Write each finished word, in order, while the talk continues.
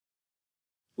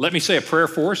Let me say a prayer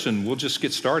for us and we'll just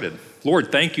get started.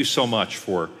 Lord, thank you so much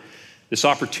for this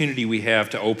opportunity we have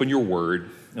to open your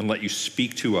word and let you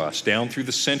speak to us down through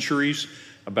the centuries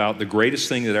about the greatest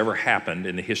thing that ever happened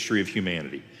in the history of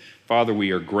humanity. Father, we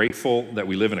are grateful that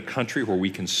we live in a country where we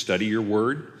can study your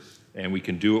word and we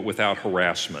can do it without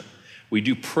harassment. We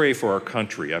do pray for our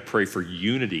country. I pray for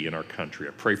unity in our country.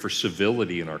 I pray for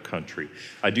civility in our country.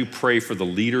 I do pray for the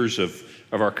leaders of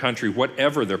our country,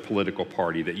 whatever their political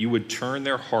party, that you would turn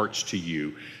their hearts to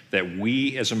you, that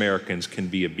we as Americans can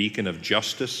be a beacon of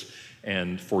justice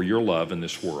and for your love in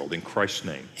this world. In Christ's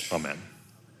name, amen.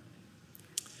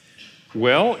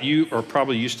 Well, you are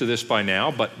probably used to this by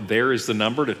now, but there is the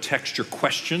number to text your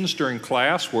questions during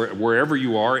class. Wherever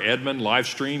you are, Edmund, live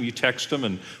stream, you text them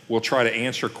and we'll try to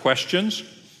answer questions.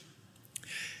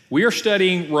 We are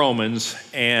studying Romans,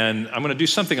 and I'm going to do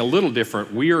something a little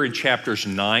different. We are in chapters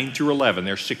 9 through 11.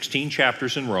 There are 16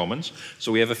 chapters in Romans,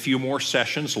 so we have a few more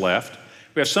sessions left.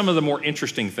 We have some of the more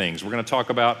interesting things. We're going to talk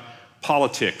about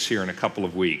politics here in a couple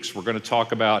of weeks. We're going to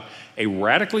talk about a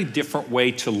radically different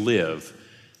way to live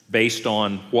based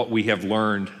on what we have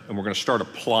learned, and we're going to start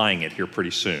applying it here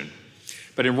pretty soon.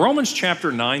 But in Romans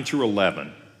chapter 9 through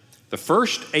 11, the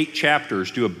first 8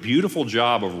 chapters do a beautiful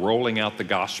job of rolling out the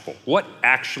gospel. What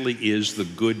actually is the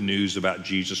good news about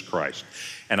Jesus Christ?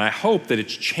 And I hope that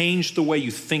it's changed the way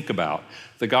you think about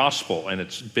the gospel, and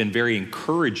it's been very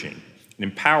encouraging and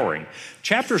empowering.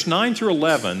 Chapters 9 through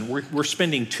 11, we're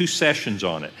spending 2 sessions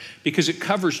on it because it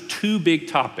covers 2 big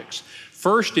topics.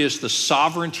 First is the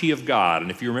sovereignty of God. And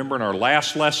if you remember in our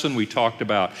last lesson, we talked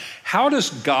about how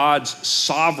does God's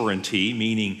sovereignty,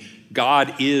 meaning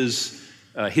God is,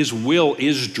 his will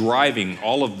is driving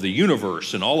all of the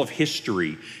universe and all of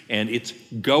history, and it's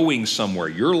going somewhere.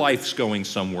 Your life's going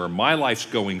somewhere. My life's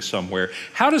going somewhere.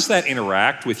 How does that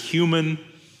interact with human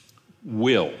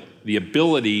will, the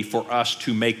ability for us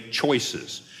to make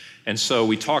choices? And so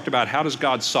we talked about how does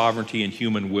God's sovereignty and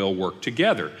human will work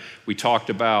together. We talked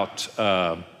about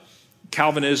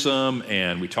Calvinism,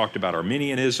 and we talked about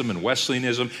Arminianism and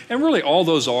Wesleyanism, and really all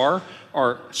those are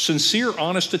sincere,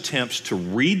 honest attempts to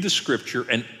read the Scripture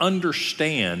and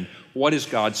understand what is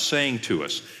God saying to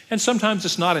us. And sometimes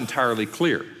it's not entirely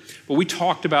clear, but we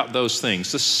talked about those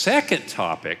things. The second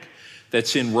topic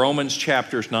that's in Romans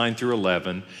chapters 9 through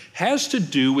 11 has to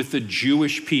do with the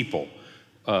Jewish people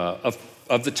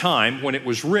of the time when it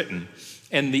was written.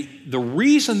 And the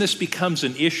reason this becomes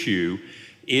an issue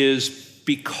is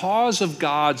because of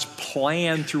God's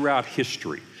plan throughout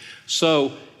history.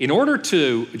 So in order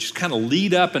to just kind of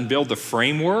lead up and build the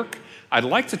framework, I'd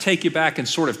like to take you back and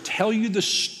sort of tell you the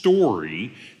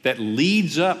story that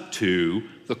leads up to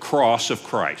the cross of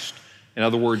Christ. In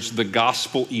other words, the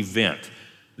gospel event,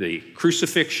 the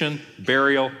crucifixion,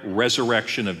 burial,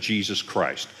 resurrection of Jesus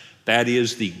Christ. That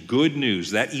is the good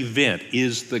news. That event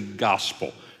is the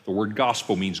gospel. The word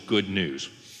gospel means good news.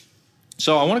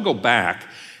 So I want to go back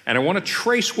and I want to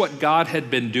trace what God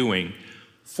had been doing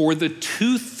for the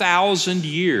 2,000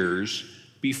 years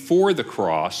before the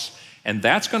cross, and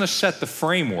that's going to set the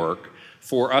framework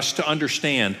for us to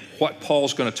understand what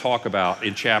Paul's going to talk about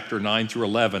in chapter 9 through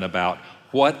 11 about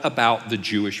what about the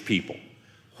Jewish people.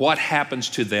 What happens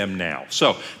to them now?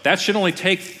 So that should only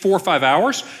take 4 or 5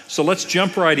 hours. So let's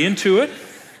jump right into it.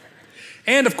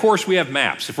 And of course, we have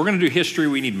maps. If we're going to do history,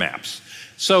 we need maps.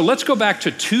 So let's go back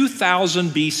to 2000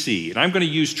 BC. And I'm going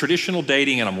to use traditional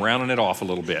dating, and I'm rounding it off a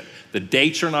little bit. The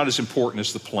dates are not as important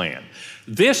as the plan.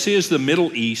 This is the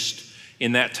Middle East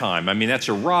in that time. I mean, that's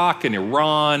Iraq and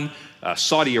Iran,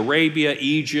 Saudi Arabia,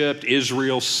 Egypt,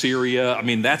 Israel, Syria. I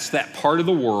mean, that's that part of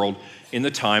the world in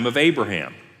the time of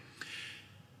Abraham.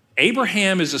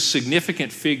 Abraham is a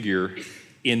significant figure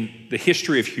in the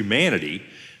history of humanity,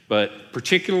 but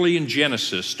particularly in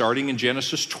Genesis, starting in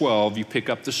Genesis 12, you pick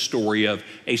up the story of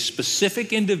a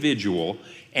specific individual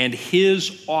and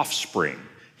his offspring,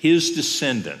 his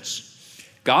descendants.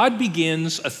 God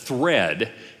begins a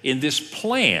thread in this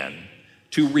plan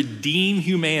to redeem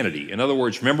humanity. In other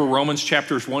words, remember Romans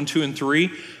chapters 1, 2, and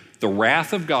 3? The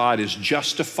wrath of God is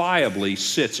justifiably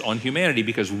sits on humanity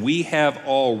because we have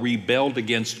all rebelled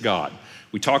against God.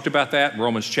 We talked about that in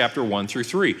Romans chapter 1 through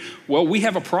 3. Well, we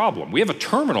have a problem. We have a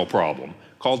terminal problem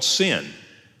called sin,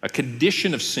 a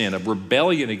condition of sin, of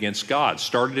rebellion against God.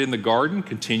 Started in the garden,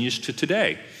 continues to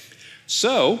today.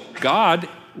 So God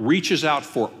reaches out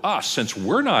for us since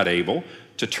we're not able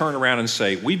to turn around and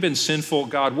say, we've been sinful,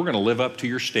 God, we're going to live up to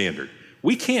your standard.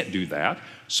 We can't do that.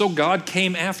 So God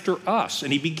came after us,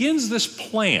 and he begins this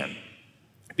plan.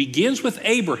 It begins with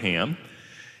Abraham,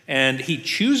 And he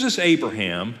chooses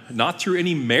Abraham, not through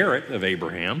any merit of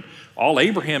Abraham. All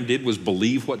Abraham did was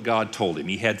believe what God told him.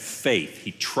 He had faith.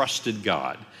 He trusted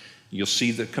God. You'll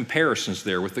see the comparisons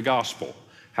there with the gospel.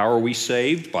 How are we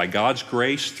saved? By God's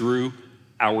grace through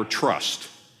our trust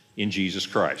in Jesus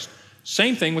Christ.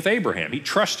 Same thing with Abraham. He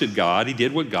trusted God. He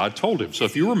did what God told him. So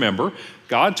if you remember,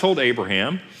 God told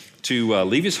Abraham to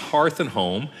leave his hearth and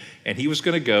home, and he was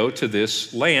going to go to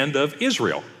this land of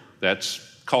Israel. That's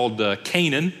called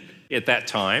Canaan at that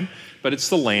time, but it's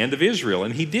the land of Israel,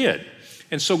 and he did.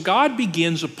 And so God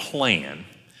begins a plan,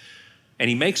 and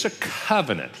he makes a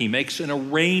covenant. He makes an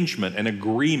arrangement, an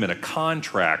agreement, a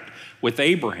contract with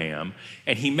Abraham,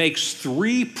 and he makes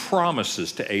 3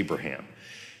 promises to Abraham.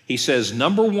 He says,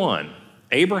 number 1,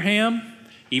 Abraham,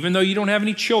 even though you don't have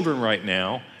any children right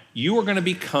now, you are going to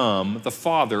become the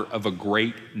father of a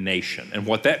great nation. And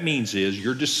what that means is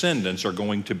your descendants are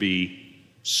going to be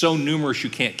so numerous you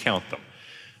can't count them.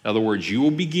 In other words, you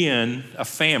will begin a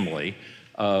family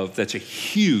that's a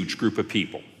huge group of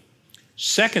people.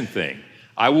 Second thing,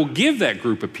 I will give that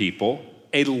group of people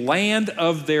a land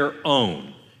of their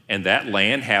own. And that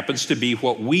land happens to be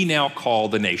what we now call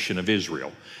the nation of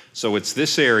Israel. So it's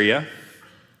this area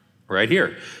right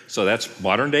here. So that's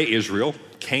modern day Israel,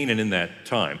 Canaan in that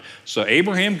time. So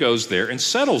Abraham goes there and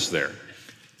settles there.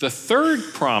 The third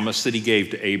promise that he gave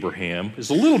to Abraham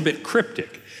is a little bit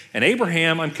cryptic. And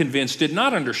Abraham, I'm convinced, did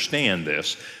not understand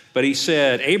this, but he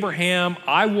said, Abraham,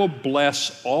 I will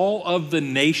bless all of the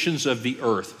nations of the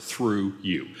earth through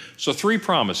you. So 3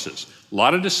 promises, a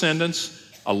lot of descendants,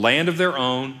 a land of their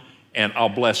own, and I'll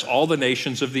bless all the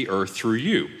nations of the earth through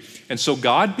you. And so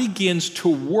God begins to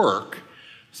work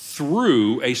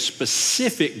through a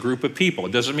specific group of people.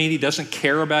 It doesn't mean he doesn't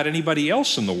care about anybody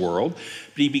else in the world,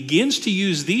 but he begins to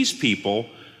use these people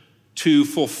to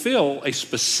fulfill a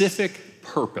specific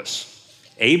purpose.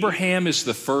 Abraham is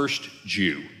the first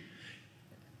Jew.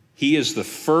 He is the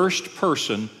first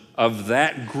person of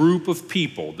that group of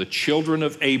people, the children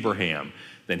of Abraham.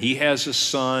 Then he has a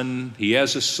son,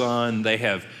 they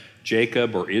have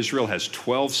Jacob, or Israel, has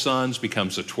 12 sons,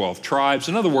 becomes the 12 tribes.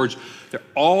 In other words, they're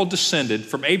all descended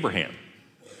from Abraham.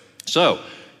 So,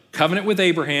 covenant with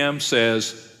Abraham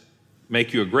says,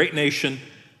 make you a great nation,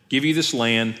 give you this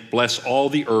land, bless all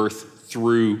the earth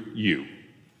through you.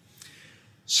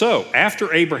 So,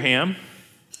 after Abraham,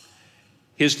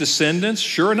 his descendants,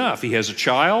 sure enough, he has a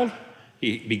child.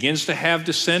 He begins to have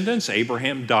descendants.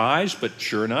 Abraham dies, but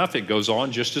sure enough, it goes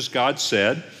on just as God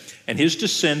said. And his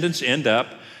descendants end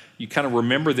up, you kind of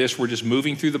remember this, we're just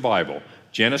moving through the Bible.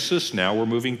 Genesis, now we're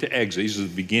moving to Exodus. This is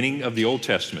the beginning of the Old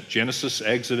Testament. Genesis,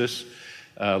 Exodus,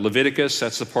 Leviticus,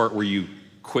 that's the part where you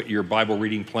quit your Bible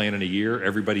reading plan in a year.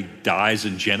 Everybody dies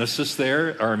in Genesis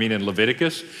in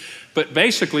Leviticus. But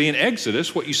basically in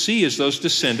Exodus, what you see is those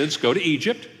descendants go to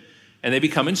Egypt, and they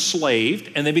become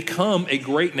enslaved, and they become a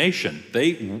great nation.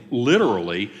 They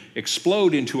literally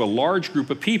explode into a large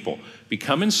group of people,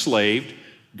 become enslaved.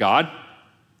 God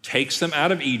takes them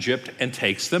out of Egypt and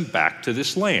takes them back to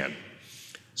this land.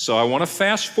 So I want to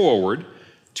fast forward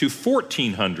to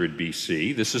 1400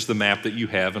 BC. This is the map that you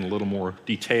have in a little more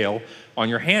detail on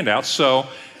your handout. So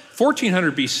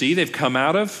 1400 BC, they've come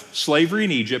out of slavery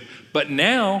in Egypt, but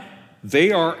now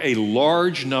they are a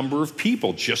large number of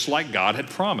people, just like God had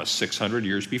promised 600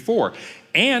 years before.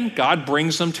 And God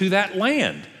brings them to that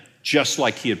land, just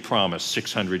like he had promised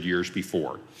 600 years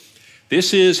before.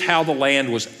 This is how the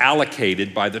land was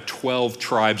allocated by the 12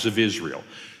 tribes of Israel.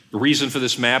 The reason for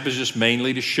this map is just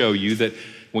mainly to show you that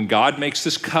when God makes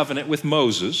this covenant with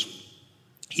Moses,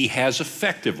 he has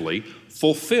effectively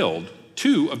fulfilled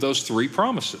 2 of those 3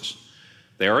 promises.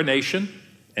 They are a nation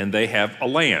and they have a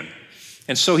land.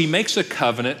 And so he makes a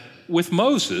covenant with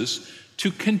Moses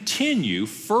to continue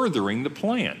furthering the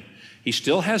plan. He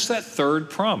still has that third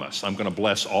promise. I'm going to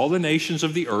bless all the nations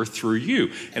of the earth through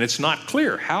you. And it's not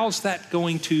clear. How's that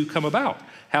going to come about?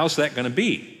 How's that going to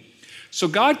be? So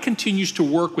God continues to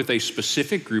work with a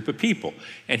specific group of people.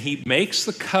 And he makes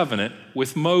the covenant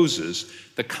with Moses,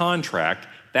 the contract.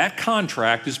 That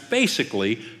contract is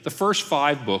basically the first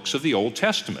 5 books of the Old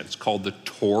Testament. It's called the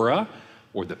Torah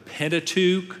or the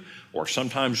Pentateuch, or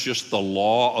sometimes just the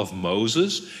law of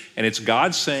Moses. And it's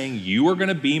God saying, you are going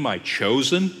to be my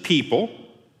chosen people.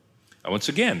 Now, once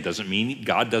again, doesn't mean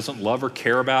God doesn't love or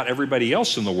care about everybody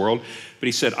else in the world, but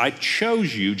he said, I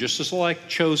chose you just as I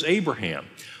chose Abraham.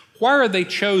 Why are they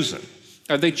chosen?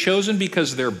 Are they chosen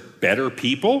because they're better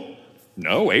people?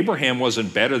 No, Abraham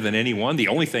wasn't better than anyone. The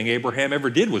only thing Abraham ever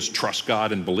did was trust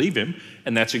God and believe him,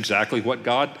 and that's exactly what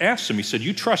God asked him. He said,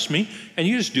 you trust me, and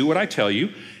you just do what I tell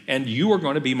you, and you are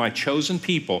going to be my chosen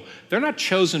people. They're not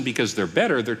chosen because they're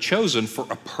better. They're chosen for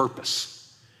a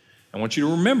purpose. I want you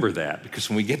to remember that, because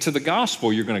when we get to the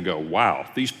gospel, you're going to go, wow,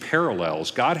 these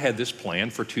parallels, God had this plan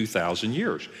for 2,000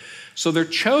 years. So they're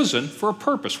chosen for a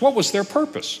purpose. What was their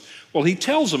purpose? Well, he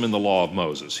tells them in the law of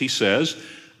Moses. He says,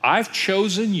 I've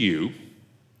chosen you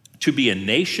to be a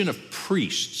nation of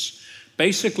priests,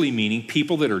 basically meaning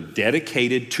people that are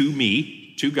dedicated to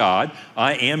me, to God.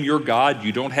 I am your God.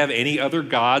 You don't have any other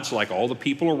gods like all the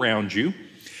people around you.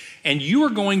 And you are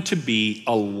going to be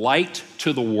a light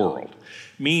to the world,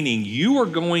 meaning you are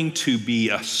going to be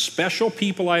a special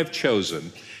people I have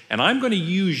chosen, and I'm going to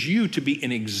use you to be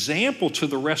an example to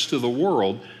the rest of the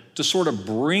world to sort of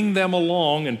bring them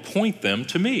along and point them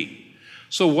to me.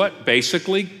 So what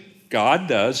basically God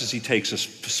does is he takes a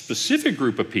specific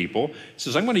group of people,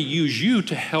 says, I'm going to use you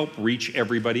to help reach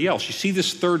everybody else. You see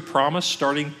this third promise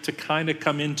starting to kind of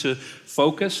come into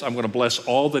focus? I'm going to bless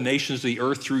all the nations of the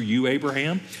earth through you,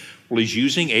 Abraham. Well, he's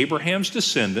using Abraham's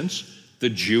descendants, the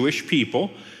Jewish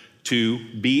people, to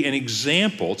be an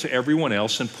example to everyone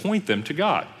else and point them to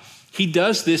God. He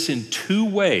does this in two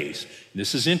ways.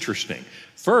 This is interesting.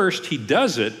 First, he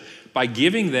does it by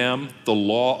giving them the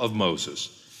law of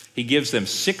Moses. He gives them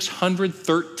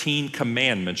 613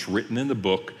 commandments written in the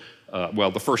book,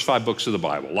 the first 5 books of the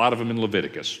Bible, a lot of them in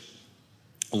Leviticus.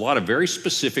 A lot of very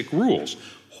specific rules.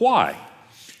 Why?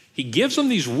 He gives them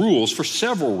these rules for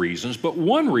several reasons, but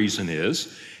one reason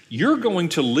is you're going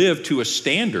to live to a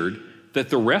standard that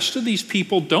the rest of these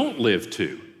people don't live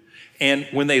to. And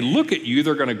when they look at you,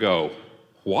 they're going to go,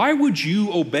 why would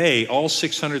you obey all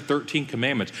 613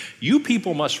 commandments? You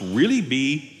people must really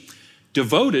be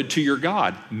devoted to your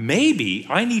God. Maybe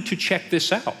I need to check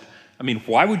this out. I mean,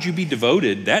 why would you be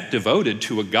that devoted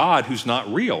to a God who's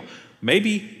not real?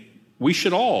 Maybe we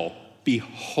should all be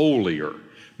holier.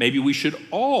 Maybe we should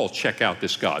all check out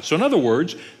this God. So in other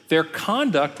words, their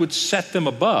conduct would set them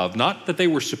above, not that they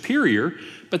were superior,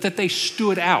 but that they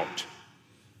stood out.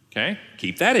 Okay?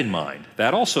 Keep that in mind.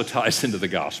 That also ties into the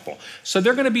gospel. So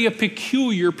they're going to be a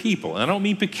peculiar people. And I don't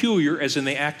mean peculiar as in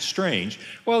they act strange.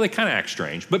 Well, they kind of act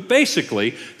strange. But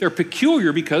basically, they're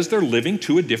peculiar because they're living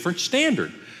to a different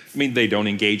standard. I mean, they don't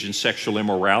engage in sexual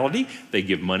immorality. They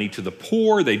give money to the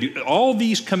poor. They do all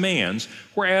these commands,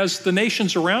 whereas the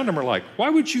nations around them are like, why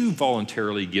would you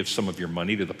voluntarily give some of your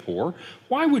money to the poor?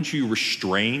 Why would you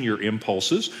restrain your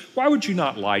impulses? Why would you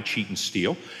not lie, cheat, and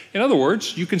steal? In other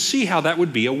words, you can see how that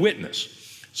would be a witness.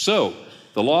 So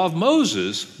the law of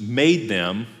Moses made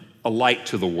them a light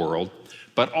to the world,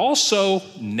 but also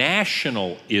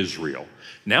national Israel.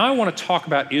 Now I want to talk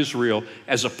about Israel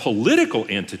as a political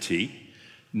entity,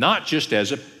 not just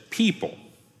as a people.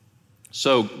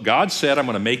 So God said, I'm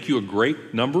going to make you a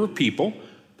great number of people.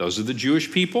 Those are the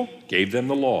Jewish people, gave them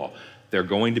the law. They're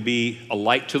going to be a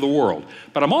light to the world.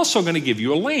 But I'm also going to give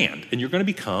you a land, and you're going to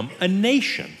become a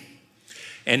nation.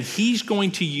 And he's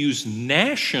going to use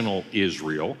national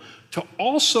Israel to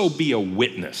also be a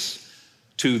witness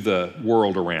to the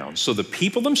world around. So the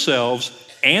people themselves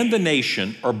and the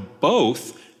nation are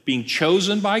both being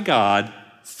chosen by God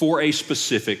for a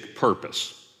specific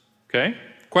purpose. Okay,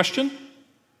 question?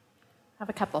 I have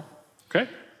a couple. Okay.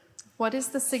 What is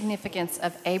the significance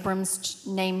of Abram's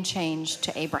name change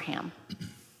to Abraham?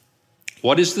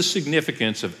 What is the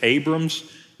significance of Abram's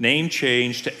name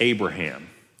change to Abraham?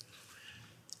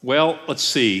 Well, let's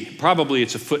see. Probably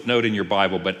it's a footnote in your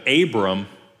Bible, but Abram,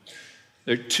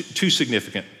 there are two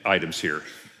significant items here.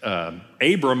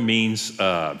 Abram means,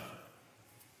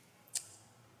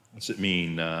 what's it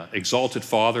mean? Exalted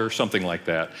father, something like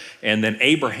that. And then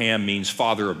Abraham means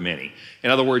father of many.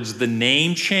 In other words, the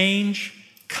name change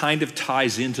kind of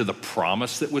ties into the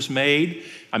promise that was made.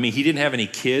 I mean, he didn't have any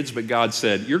kids, but God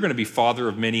said, you're going to be father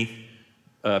of many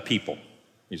people.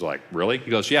 He's like, really?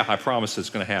 He goes, yeah, I promise it's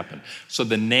going to happen. So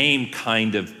the name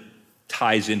kind of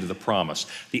ties into the promise.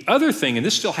 The other thing, and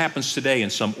this still happens today in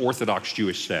some Orthodox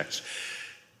Jewish sects,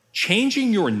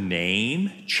 changing your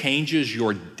name changes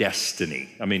your destiny.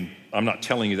 I mean, I'm not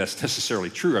telling you that's necessarily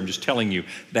true. I'm just telling you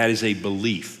that is a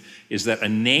belief, is that a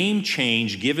name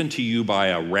change given to you by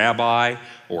a rabbi,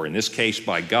 or in this case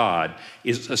by God,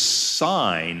 is a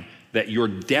sign that your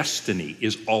destiny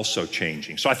is also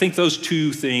changing. So I think those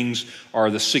two things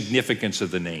are the significance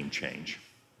of the name change.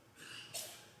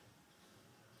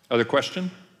 Other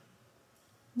question?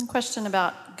 A question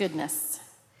about goodness.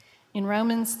 In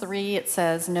Romans 3, it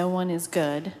says, no one is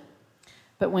good,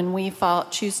 but when we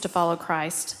choose to follow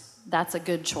Christ, that's a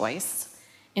good choice.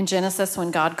 In Genesis,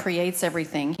 when God creates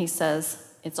everything, he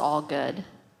says, it's all good.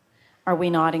 Are we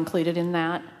not included in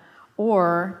that?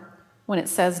 Or when it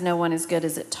says no one is good,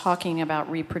 is it talking about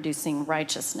reproducing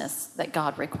righteousness that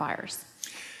God requires?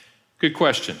 Good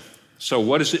question. So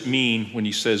what does it mean when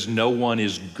he says no one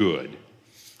is good?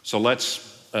 So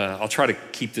I'll try to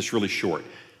keep this really short.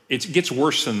 It gets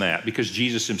worse than that because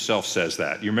Jesus himself says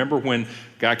that. You remember when a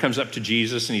guy comes up to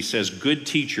Jesus and he says, "Good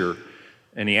teacher,"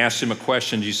 and he asks him a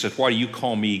question. Jesus said, "Why do you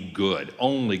call me good?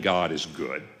 Only God is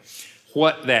good."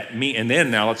 What that means, and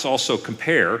then now let's also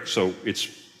compare. So it's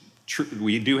true,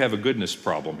 we do have a goodness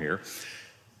problem here.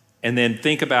 And then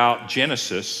think about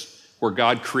Genesis, where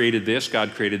God created this,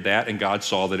 God created that, and God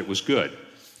saw that it was good.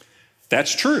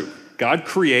 That's true. God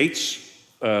creates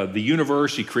the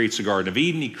universe, he creates the Garden of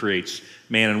Eden, he creates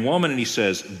man and woman, and he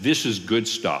says, this is good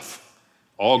stuff,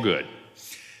 all good.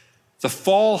 The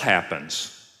fall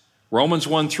happens. Romans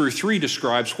 1-3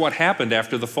 describes what happened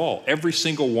after the fall. Every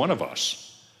single one of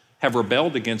us have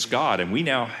rebelled against God, and we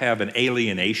now have an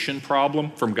alienation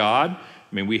problem from God.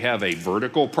 I mean, we have a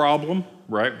vertical problem,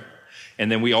 right?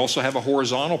 And then we also have a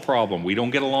horizontal problem. We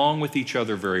don't get along with each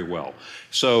other very well.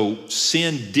 So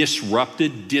sin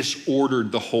disrupted,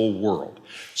 disordered the whole world.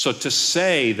 So to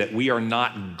say that we are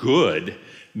not good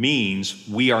means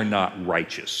we are not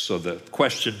righteous. So the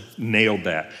question nailed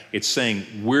that. It's saying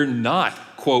we're not,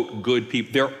 quote, good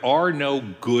people. There are no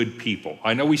good people.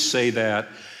 I know we say that.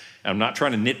 I'm not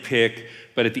trying to nitpick,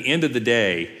 but at the end of the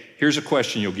day, here's a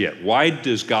question you'll get. Why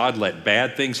does God let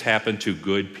bad things happen to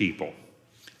good people?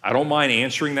 I don't mind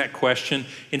answering that question.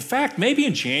 In fact, maybe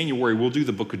in January, we'll do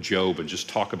the book of Job and just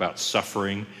talk about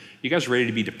suffering. You guys ready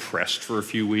to be depressed for a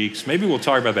few weeks? Maybe we'll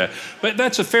talk about that. But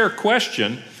that's a fair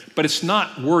question, but it's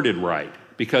not worded right,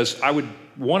 because I would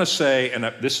want to say, and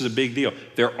this is a big deal,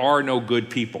 there are no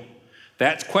good people.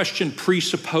 That question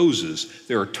presupposes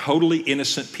there are totally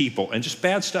innocent people, and just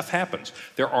bad stuff happens.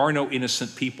 There are no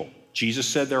innocent people. Jesus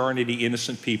said there aren't any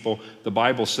innocent people. The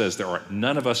Bible says there aren't.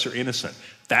 None of us are innocent.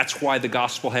 That's why the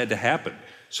gospel had to happen,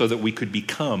 so that we could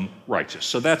become righteous.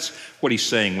 So that's what he's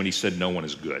saying when he said no one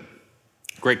is good.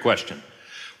 Great question.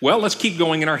 Well, let's keep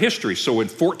going in our history. So in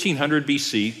 1400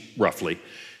 BC, roughly,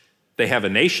 they have a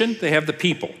nation, they have the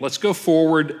people. Let's go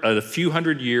forward a few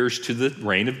hundred years to the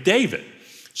reign of David.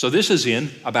 So this is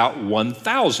in about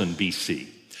 1000 BC.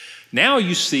 Now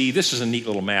you see, this is a neat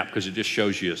little map because it just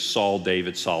shows you Saul,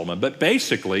 David, Solomon. But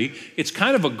basically, it's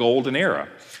kind of a golden era.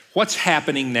 What's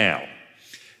happening now?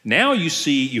 Now you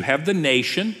see you have the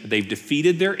nation. They've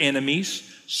defeated their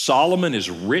enemies. Solomon is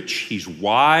rich. He's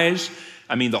wise.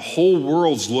 I mean, the whole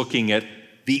world's looking at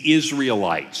the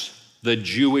Israelites, the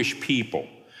Jewish people.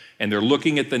 And they're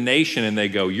looking at the nation and they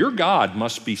go, your God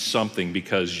must be something,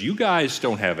 because you guys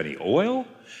don't have any oil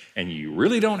and you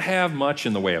really don't have much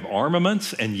in the way of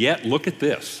armaments. And yet, look at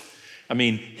this. I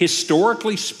mean,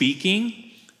 historically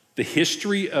speaking, the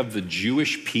history of the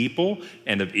Jewish people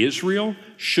and of Israel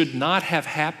should not have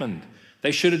happened.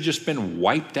 They should have just been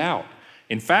wiped out.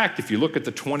 In fact, if you look at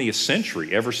the 20th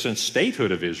century, ever since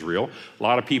statehood of Israel, a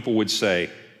lot of people would say,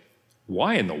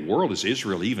 why in the world is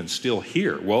Israel even still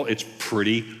here? Well, it's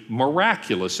pretty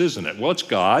miraculous, isn't it? Well, it's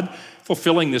God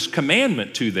fulfilling this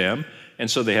commandment to them. And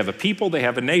so they have a people, they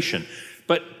have a nation.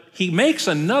 But he makes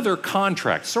another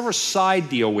contract, sort of a side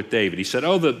deal with David. He said,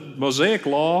 the Mosaic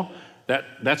law,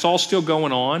 that's all still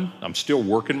going on. I'm still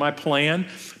working my plan.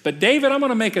 But David, I'm going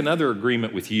to make another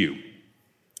agreement with you.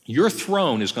 Your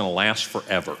throne is going to last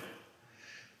forever.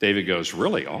 David goes,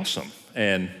 really? Awesome.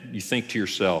 And you think to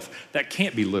yourself, that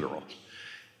can't be literal.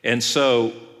 And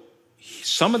so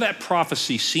some of that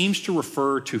prophecy seems to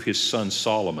refer to his son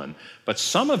Solomon, but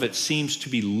some of it seems to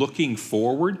be looking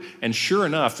forward. And sure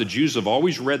enough, the Jews have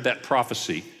always read that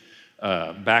prophecy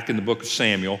back in the book of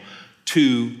Samuel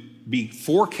to be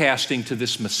forecasting to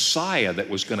this Messiah that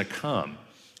was going to come.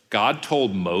 God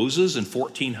told Moses in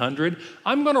 1400,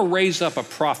 I'm going to raise up a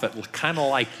prophet kind of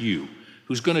like you,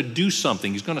 who's going to do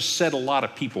something. He's going to set a lot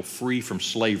of people free from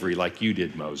slavery like you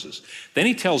did, Moses. Then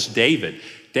he tells David,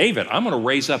 I'm going to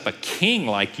raise up a king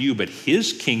like you, but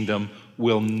his kingdom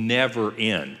will never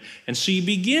end. And so you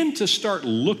begin to start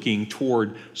looking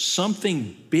toward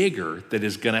something bigger that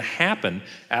is going to happen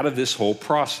out of this whole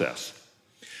process.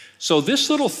 So this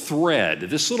little thread,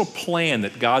 this little plan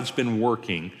that God's been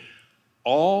working,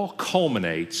 all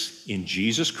culminates in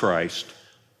Jesus Christ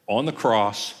on the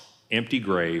cross, empty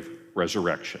grave,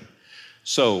 resurrection.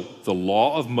 So the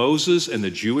law of Moses and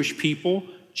the Jewish people,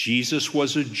 Jesus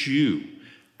was a Jew,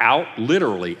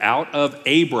 literally out of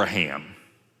Abraham.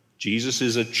 Jesus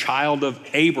is a child of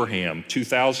Abraham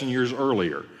 2,000 years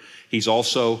earlier. He's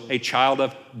also a child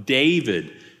of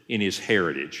David in his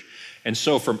heritage. And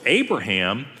so from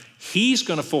Abraham, he's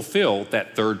going to fulfill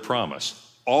that third promise.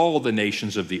 All the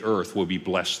nations of the earth will be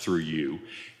blessed through you.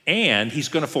 And he's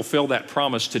going to fulfill that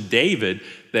promise to David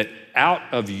that out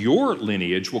of your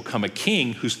lineage will come a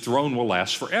king whose throne will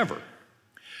last forever.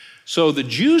 So the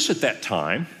Jews at that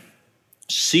time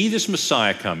see this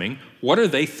Messiah coming, what are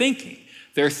they thinking?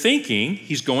 They're thinking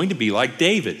he's going to be like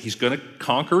David. He's going to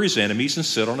conquer his enemies and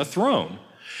sit on a throne.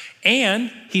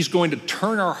 And he's going to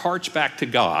turn our hearts back to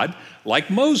God like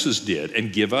Moses did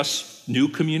and give us new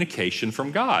communication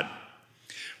from God.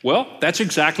 Well, that's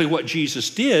exactly what Jesus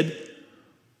did,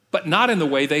 but not in the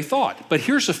way they thought. But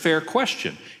here's a fair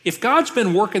question. If God's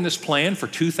been working this plan for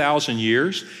 2,000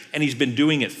 years and he's been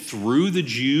doing it through the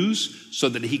Jews so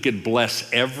that he could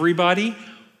bless everybody,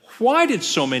 why did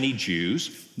so many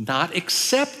Jews not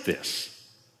accept this?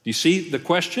 Do you see the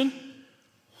question?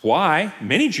 Why?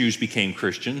 Many Jews became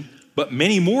Christian, but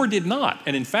many more did not.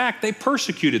 And in fact, they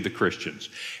persecuted the Christians.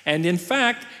 And in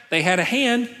fact, they had a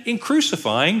hand in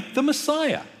crucifying the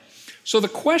Messiah. So the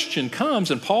question comes,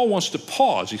 and Paul wants to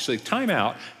pause. He says, time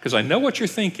out, because I know what you're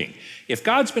thinking. If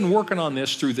God's been working on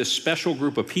this through this special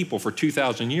group of people for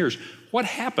 2,000 years, what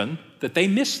happened that they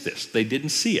missed this? They didn't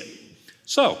see it.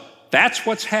 So that's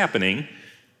what's happening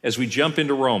as we jump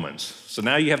into Romans. So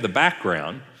now you have the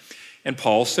background, and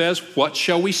Paul says, what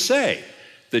shall we say?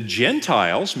 The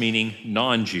Gentiles, meaning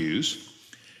non-Jews,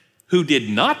 who did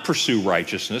not pursue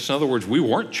righteousness, in other words, we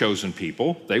weren't chosen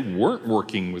people, they weren't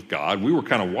working with God, we were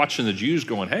kind of watching the Jews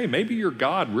going, hey, maybe your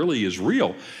God really is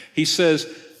real. He says,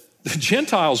 the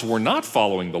Gentiles were not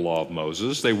following the law of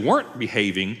Moses, they weren't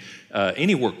behaving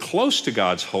anywhere close to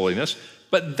God's holiness,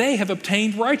 but they have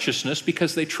obtained righteousness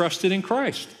because they trusted in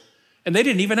Christ. And they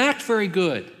didn't even act very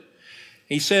good.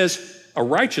 He says, a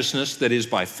righteousness that is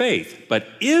by faith. But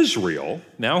Israel,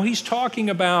 now he's talking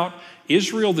about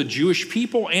Israel, the Jewish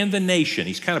people, and the nation.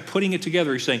 He's kind of putting it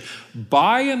together. He's saying,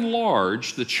 by and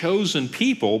large, the chosen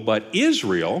people, but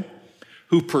Israel,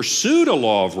 who pursued a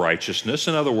law of righteousness,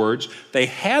 in other words, they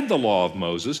had the law of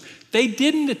Moses, they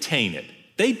didn't attain it.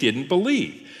 They didn't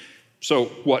believe. So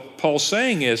what Paul's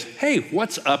saying is, hey,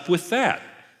 what's up with that?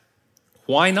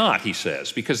 Why not, he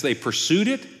says, because they pursued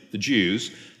it, the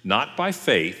Jews, not by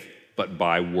faith, but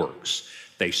by works.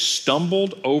 They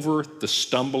stumbled over the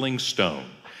stumbling stone.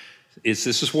 This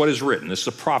is what is written. This is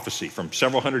a prophecy from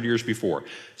several hundred years before.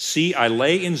 See, I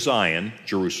lay in Zion,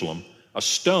 Jerusalem, a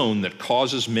stone that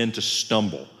causes men to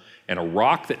stumble, and a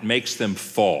rock that makes them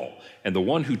fall. And the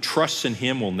one who trusts in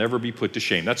him will never be put to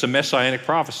shame. That's a messianic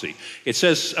prophecy. It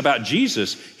says about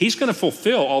Jesus, he's going to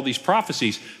fulfill all these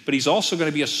prophecies, but he's also going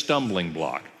to be a stumbling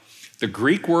block. The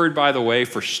Greek word, by the way,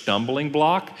 for stumbling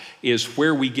block is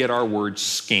where we get our word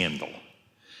scandal.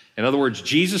 In other words,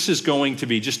 Jesus is going to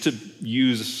be, just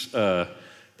to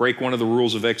break one of the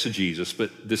rules of exegesis, but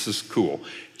this is cool.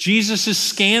 Jesus is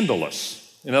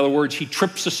scandalous. In other words, he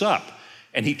trips us up.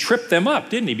 And he tripped them up,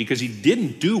 didn't he? Because he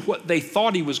didn't do what they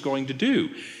thought he was going to do.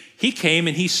 He came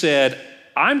and he said,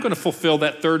 I'm going to fulfill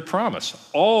that third promise.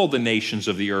 All the nations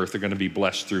of the earth are going to be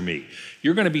blessed through me.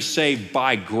 You're going to be saved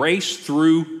by grace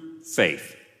through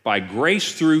faith, by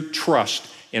grace through trust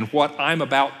in what I'm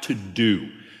about to do.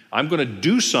 I'm going to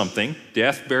do something,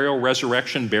 death, burial,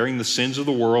 resurrection, bearing the sins of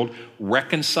the world,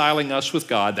 reconciling us with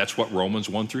God. That's what Romans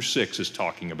 1-6 is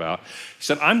talking about. He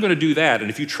said, I'm going to do that, and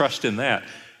if you trust in that,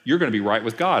 you're going to be right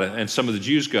with God. And some of the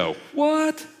Jews go,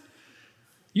 what?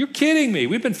 You're kidding me.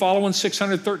 We've been following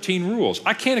 613 rules.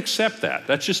 I can't accept that.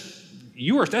 That's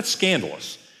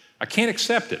scandalous. I can't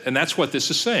accept it. And that's what this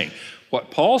is saying.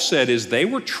 What Paul said is they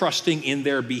were trusting in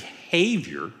their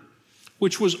behavior,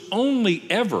 which was only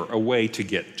ever a way to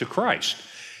get to Christ.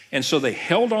 And so they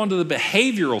held on to the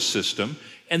behavioral system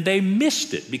and they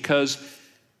missed it because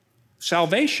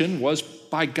salvation was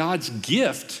by God's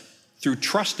gift through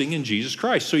trusting in Jesus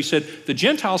Christ. So he said the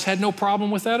Gentiles had no problem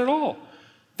with that at all.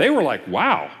 They were like,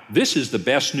 wow, this is the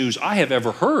best news I have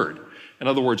ever heard. In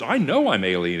other words, I know I'm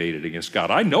alienated against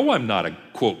God. I know I'm not a,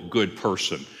 quote, good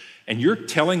person. And you're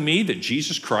telling me that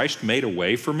Jesus Christ made a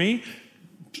way for me?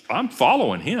 I'm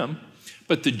following him.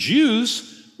 But the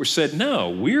Jews said,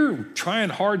 no, we're trying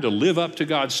hard to live up to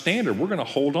God's standard. We're going to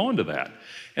hold on to that.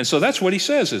 And so that's what he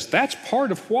says is that's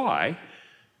part of why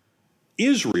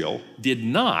Israel did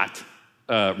not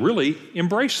really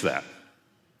embrace that.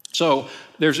 So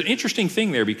there's an interesting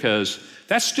thing there because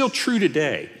that's still true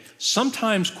today.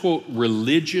 Sometimes, quote,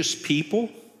 religious people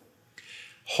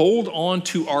hold on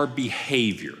to our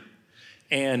behavior.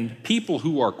 And people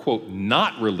who are, quote,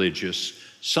 not religious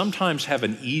sometimes have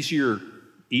an easier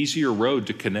road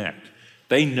to connect.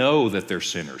 They know that they're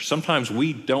sinners. Sometimes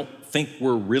we don't think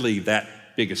we're really that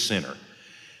big a sinner.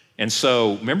 And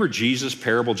so, remember Jesus'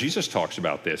 parable? Jesus talks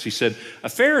about this. He said, a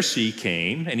Pharisee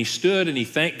came and he stood and he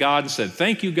thanked God and said,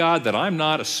 thank you, God, that I'm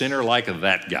not a sinner like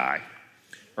that guy.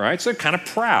 All right, so kind of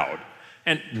proud.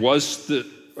 And was the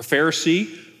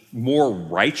Pharisee more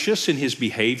righteous in his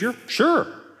behavior? Sure.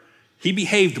 He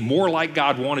behaved more like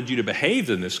God wanted you to behave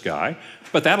than this guy,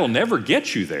 but that'll never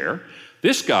get you there.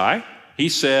 This guy, he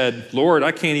said, Lord,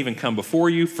 I can't even come before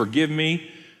you. Forgive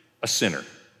me, a sinner.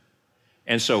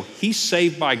 And so he's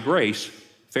saved by grace.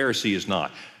 Pharisee is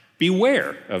not.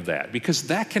 Beware of that, because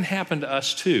that can happen to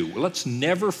us too. Let's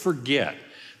never forget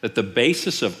that the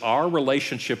basis of our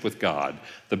relationship with God,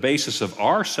 the basis of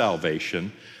our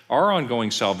salvation, our ongoing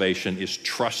salvation, is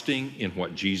trusting in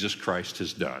what Jesus Christ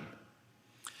has done.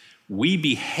 We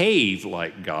behave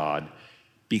like God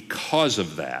because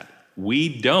of that.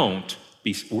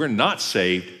 We're not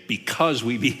saved because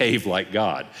we behave like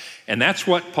God. And that's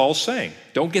what Paul's saying.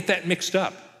 Don't get that mixed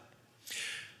up.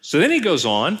 So then he goes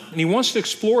on, and he wants to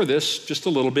explore this just a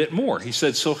little bit more. He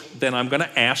said, so then I'm going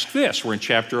to ask this. We're in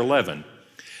chapter 11.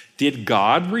 Did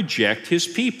God reject his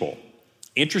people?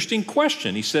 Interesting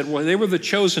question. He said, well, they were the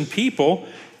chosen people.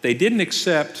 They didn't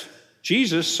accept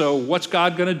Jesus, so what's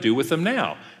God going to do with them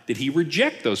now? Did he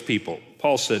reject those people?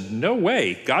 Paul said, no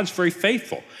way. God's very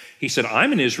faithful. He said,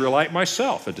 I'm an Israelite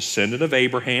myself, a descendant of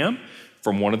Abraham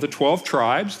from one of the 12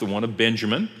 tribes, the one of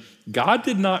Benjamin. God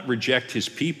did not reject his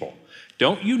people.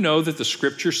 Don't you know that the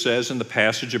scripture says in the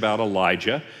passage about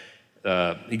Elijah,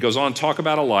 he goes on to talk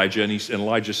about Elijah, and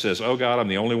Elijah says, oh God, I'm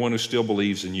the only one who still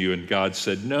believes in you. And God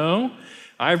said, no,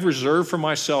 I've reserved for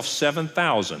myself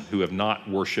 7,000 who have not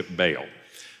worshiped Baal.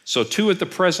 So too at the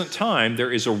present time,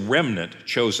 there is a remnant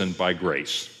chosen by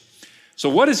grace. So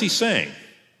what is he saying?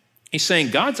 He's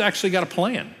saying God's actually got a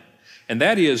plan. And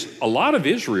that is, a lot of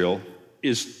Israel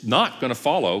is not going to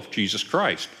follow Jesus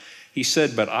Christ. He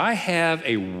said, but I have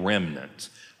a remnant.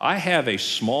 I have a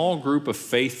small group of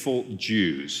faithful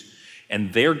Jews,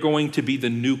 and they're going to be the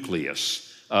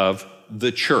nucleus of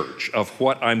the church, of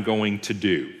what I'm going to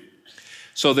do.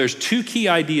 So there's two key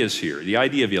ideas here. The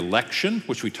idea of election,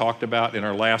 which we talked about in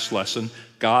our last lesson,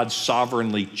 God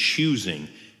sovereignly choosing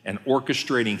and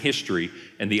orchestrating history,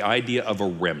 and the idea of a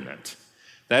remnant.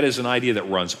 That is an idea that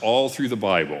runs all through the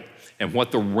Bible. And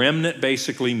what the remnant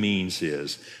basically means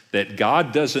is that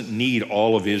God doesn't need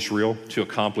all of Israel to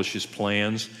accomplish his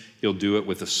plans. He'll do it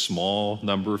with a small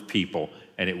number of people,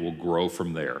 and it will grow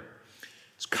from there.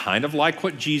 It's kind of like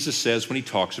what Jesus says when he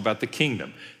talks about the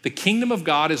kingdom. The kingdom of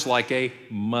God is like a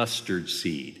mustard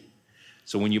seed.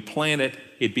 So when you plant it,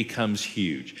 it becomes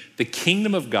huge. The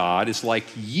kingdom of God is like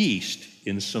yeast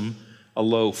in a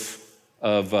loaf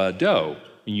of dough.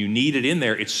 When you knead it in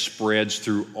there, it spreads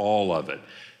through all of it.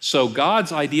 So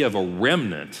God's idea of a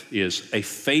remnant is a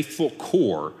faithful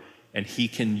core, and he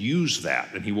can use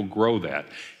that, and he will grow that.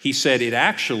 He said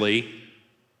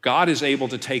God is able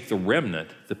to take the remnant,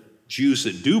 the Jews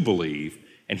that do believe,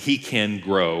 and he can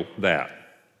grow that.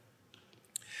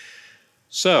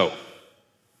 So,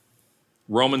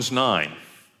 Romans 9.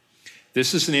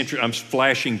 This is I'm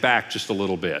flashing back just a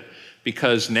little bit,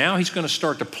 because now he's going to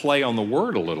start to play on the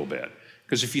word a little bit.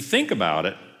 Because if you think about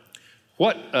it,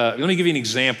 let me give you an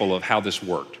example of how this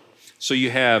worked. So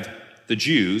you have the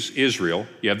Jews, Israel,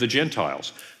 you have the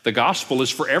Gentiles. The gospel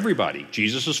is for everybody.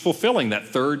 Jesus is fulfilling that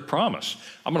third promise.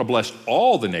 I'm going to bless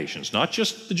all the nations, not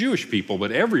just the Jewish people,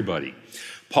 but everybody.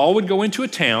 Paul would go into a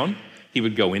town, he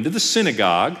would go into the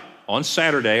synagogue on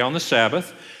Saturday on the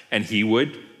Sabbath, and he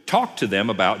would talk to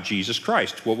them about Jesus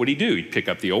Christ. What would he do? He'd pick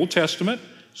up the Old Testament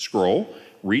scroll,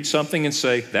 read something and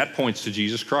say, that points to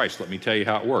Jesus Christ. Let me tell you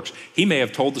how it works. He may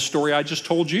have told the story I just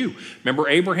told you. Remember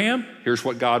Abraham? Here's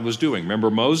what God was doing.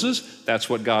 Remember Moses? That's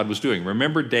what God was doing.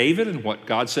 Remember David and what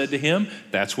God said to him?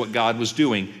 That's what God was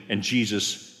doing. And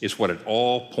Jesus is what it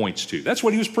all points to. That's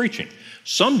what he was preaching.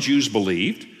 Some Jews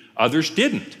believed, others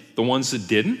didn't. The ones that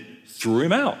didn't threw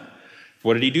him out.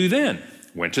 What did he do then?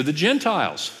 Went to the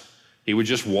Gentiles. He would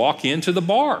just walk into the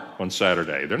bar on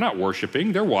Saturday. They're not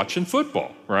worshiping, they're watching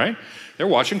football, right? They're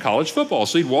watching college football.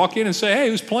 So he'd walk in and say, hey,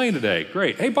 who's playing today?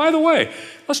 Great. Hey, by the way,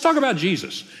 let's talk about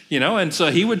Jesus. And so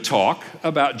he would talk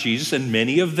about Jesus, and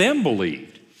many of them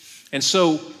believed. And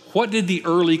so what did the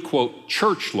early, quote,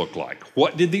 church look like?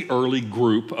 What did the early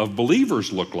group of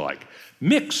believers look like?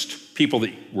 Mixed. People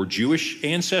that were Jewish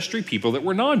ancestry, people that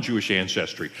were non-Jewish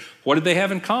ancestry. What did they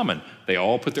have in common? They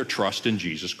all put their trust in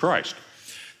Jesus Christ.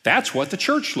 That's what the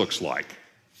church looks like.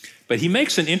 But he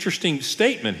makes an interesting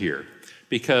statement here,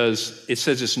 because it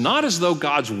says it's not as though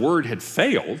God's word had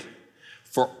failed,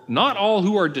 for not all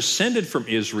who are descended from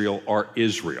Israel are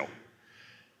Israel.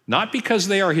 Not because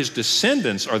they are his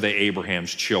descendants are they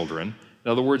Abraham's children.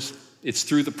 In other words, it's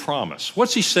through the promise.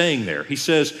 What's he saying there? He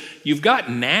says, you've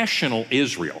got national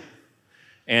Israel,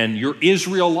 and you're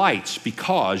Israelites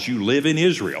because you live in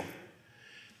Israel.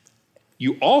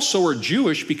 You also are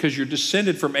Jewish because you're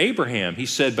descended from Abraham. He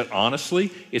said, but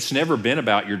honestly, it's never been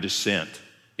about your descent.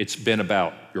 It's been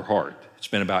about your heart. It's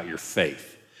been about your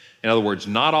faith. In other words,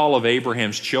 not all of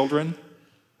Abraham's children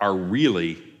are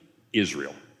really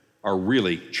Israel, are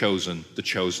really the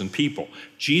chosen people.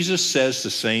 Jesus says the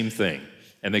same thing,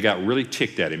 and they got really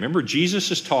ticked at him. Remember,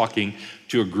 Jesus is talking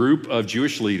to a group of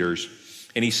Jewish leaders,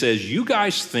 and he says, you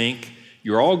guys think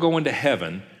you're all going to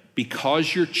heaven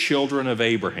because you're children of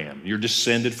Abraham. You're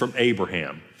descended from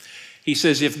Abraham. He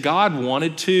says, if God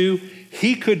wanted to,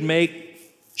 he could make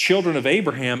children of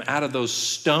Abraham out of those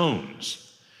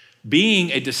stones.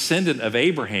 Being a descendant of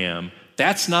Abraham,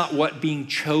 that's not what being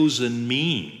chosen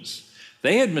means.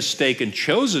 They had mistaken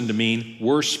chosen to mean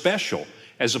we're special,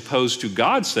 as opposed to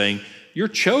God saying, you're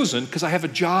chosen because I have a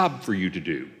job for you to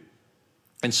do.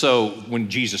 And so when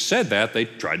Jesus said that, they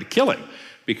tried to kill him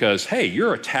because, hey,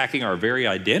 you're attacking our very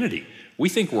identity. We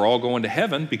think we're all going to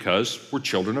heaven because we're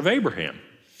children of Abraham.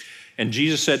 And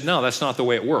Jesus said, no, that's not the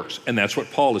way it works. And that's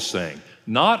what Paul is saying.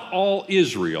 Not all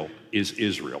Israel is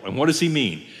Israel. And what does he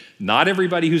mean? Not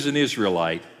everybody who's an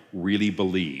Israelite really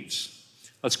believes.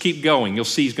 Let's keep going. You'll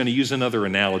see he's going to use another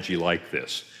analogy like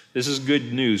this. This is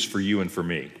good news for you and for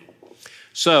me.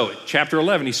 So, chapter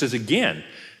 11, he says again,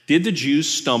 did the Jews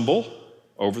stumble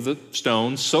over the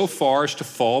stones so far as to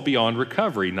fall beyond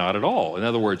recovery? Not at all. In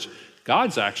other words,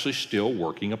 God's actually still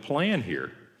working a plan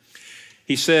here.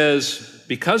 He says,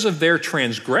 because of their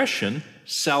transgression,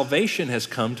 salvation has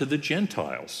come to the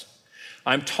Gentiles.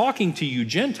 I'm talking to you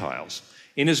Gentiles,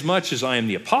 inasmuch as I am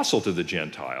the apostle to the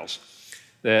Gentiles,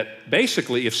 that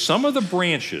basically if some of the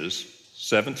branches,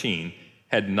 17,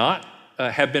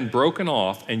 have been broken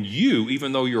off, and you,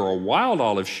 even though you're a wild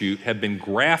olive shoot, have been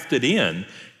grafted in,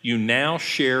 you now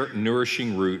share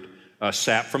nourishing root,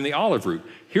 sap from the olive root.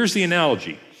 Here's the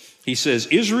analogy. He says,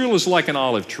 Israel is like an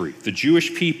olive tree, the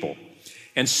Jewish people,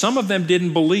 and some of them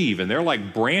didn't believe, and they're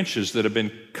like branches that have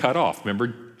been cut off.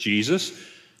 Remember Jesus?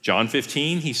 John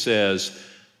 15, he says,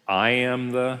 I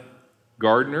am the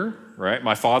gardener, right?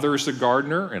 My Father is the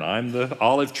gardener, and I'm the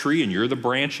olive tree, and you're the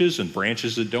branches, and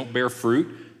branches that don't bear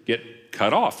fruit get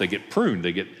cut off. They get pruned.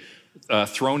 They get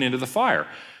thrown into the fire.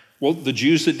 Well, the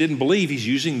Jews that didn't believe, he's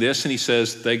using this, and he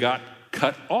says they got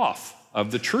cut off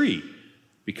of the tree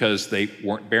because they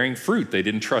weren't bearing fruit. They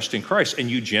didn't trust in Christ. And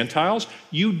you Gentiles,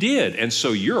 you did. And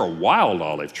so you're a wild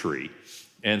olive tree.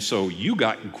 And so you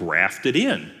got grafted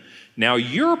in. Now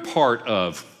you're part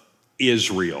of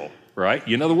Israel, right?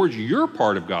 In other words, you're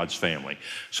part of God's family.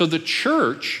 So the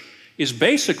church is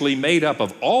basically made up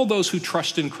of all those who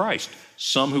trust in Christ,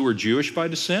 some who are Jewish by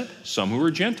descent, some who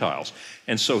are Gentiles.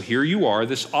 And so here you are,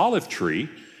 this olive tree,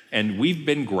 and we've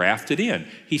been grafted in.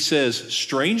 He says,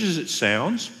 strange as it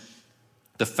sounds,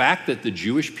 the fact that the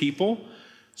Jewish people,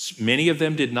 many of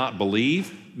them did not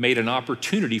believe, made an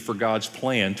opportunity for God's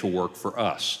plan to work for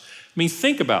us. I mean,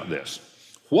 think about this.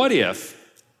 What if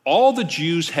all the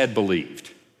Jews had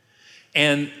believed?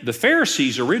 And the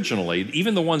Pharisees originally,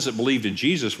 even the ones that believed in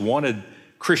Jesus, wanted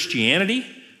Christianity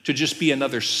to just be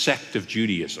another sect of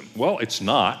Judaism. Well, it's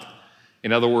not.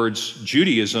 In other words,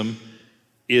 Judaism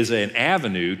is an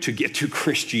avenue to get to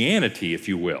Christianity, if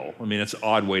you will. I mean, that's an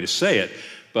odd way to say it.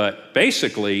 But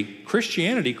basically,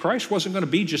 Christianity, Christ wasn't going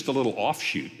to be just a little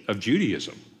offshoot of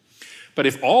Judaism. But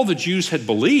if all the Jews had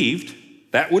believed,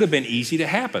 that would have been easy to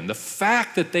happen. The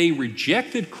fact that they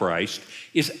rejected Christ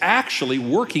is actually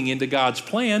working into God's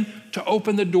plan to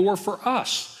open the door for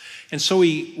us. And so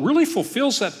he really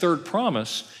fulfills that third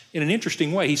promise in an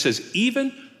interesting way. He says,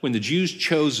 even when the Jews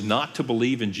chose not to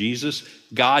believe in Jesus,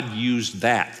 God used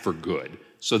that for good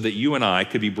so that you and I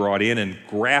could be brought in and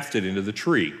grafted into the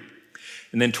tree.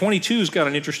 And then 22's got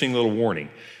an interesting little warning.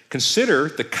 Consider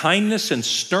the kindness and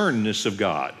sternness of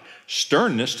God.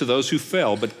 Sternness to those who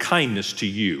fell, but kindness to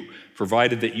you,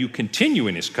 provided that you continue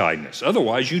in his kindness.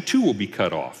 Otherwise, you too will be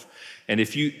cut off. And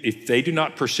if they do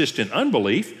not persist in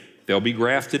unbelief, they'll be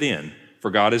grafted in, for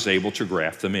God is able to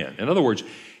graft them in. In other words,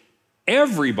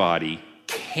 everybody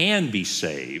can be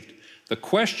saved. The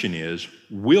question is,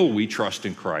 will we trust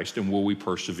in Christ and will we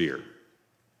persevere?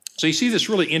 So you see this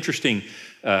really interesting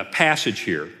passage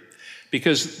here,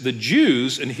 because the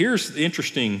Jews, and here's the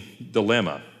interesting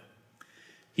dilemma.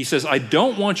 He says, I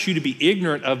don't want you to be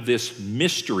ignorant of this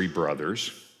mystery,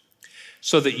 brothers,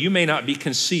 so that you may not be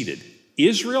conceited.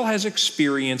 Israel has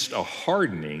experienced a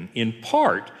hardening in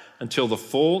part until the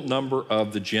full number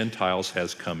of the Gentiles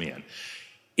has come in.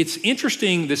 It's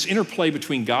interesting, this interplay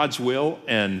between God's will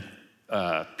and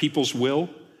people's will.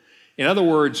 In other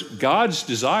words, God's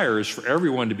desire is for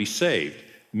everyone to be saved.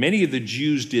 Many of the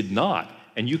Jews did not.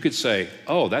 And you could say,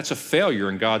 oh, that's a failure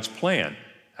in God's plan.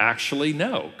 Actually,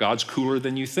 no, God's cooler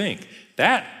than you think.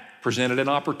 That presented an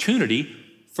opportunity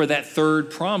for that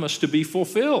third promise to be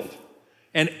fulfilled.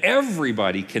 and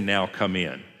everybody can now come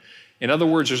in. In other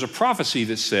words, there's a prophecy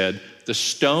that said, the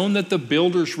stone that the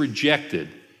builders rejected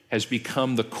has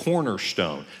become the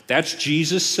cornerstone. That's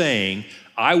Jesus saying,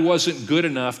 I wasn't good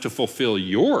enough to fulfill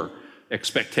your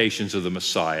expectations of the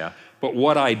Messiah, but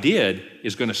what I did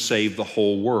is going to save the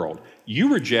whole world.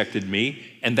 You rejected me,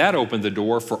 and that opened the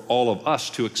door for all of us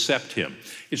to accept him.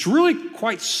 It's really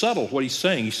quite subtle what he's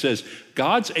saying. He says,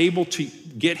 God's able to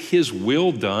get his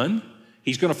will done.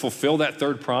 He's going to fulfill that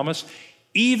third promise,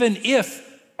 even if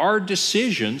our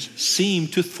decisions seem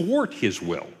to thwart his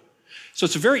will. So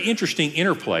it's a very interesting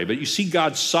interplay, but you see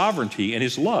God's sovereignty and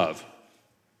his love.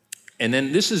 And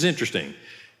then this is interesting.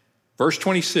 Verse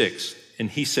 26, and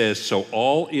he says, so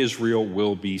all Israel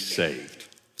will be saved.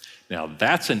 Now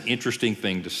that's an interesting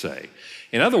thing to say.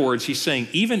 In other words, he's saying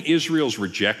even Israel's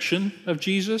rejection of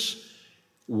Jesus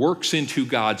works into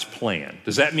God's plan.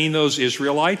 Does that mean those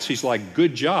Israelites? He's like,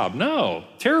 good job. No,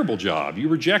 terrible job. You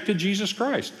rejected Jesus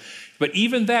Christ. But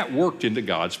even that worked into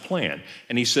God's plan.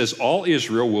 And he says, all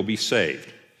Israel will be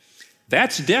saved.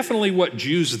 That's definitely what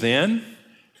Jews then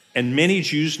and many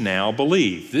Jews now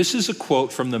believe. This is a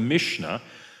quote from the Mishnah.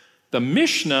 The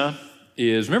Mishnah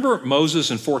is, remember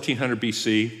Moses in 1400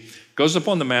 BC, goes up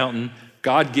on the mountain,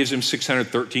 God gives him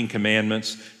 613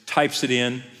 commandments, types it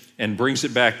in, and brings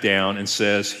it back down and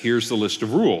says, here's the list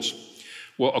of rules.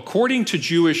 Well, according to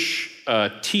Jewish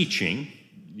teaching,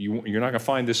 you're not going to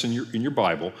find this in your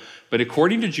Bible, but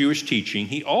according to Jewish teaching,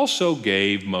 he also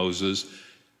gave Moses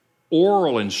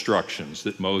oral instructions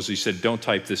that Moses said, don't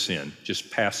type this in, just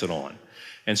pass it on.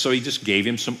 And so he just gave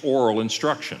him some oral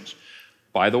instructions.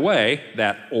 By the way,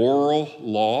 that oral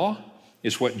law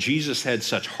is what Jesus had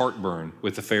such heartburn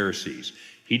with the Pharisees.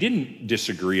 He didn't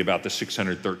disagree about the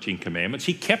 613 commandments.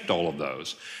 He kept all of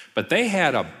those. But they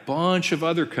had a bunch of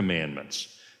other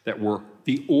commandments that were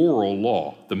the oral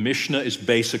law. The Mishnah is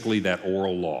basically that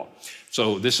oral law.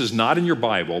 So this is not in your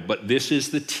Bible, but this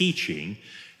is the teaching,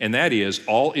 and that is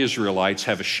all Israelites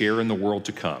have a share in the world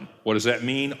to come. What does that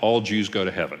mean? All Jews go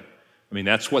to heaven. I mean,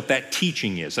 that's what that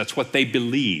teaching is. That's what they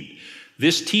believed.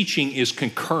 This teaching is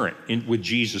concurrent with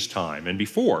Jesus' time and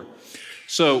before.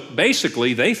 So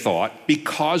basically, they thought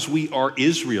because we are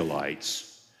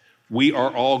Israelites, we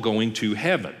are all going to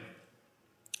heaven.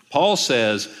 Paul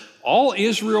says, all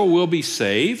Israel will be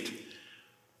saved,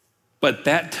 but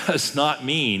that does not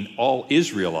mean all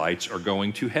Israelites are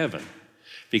going to heaven,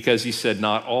 because he said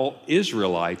not all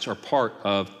Israelites are part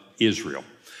of Israel.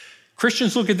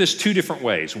 Christians look at this two different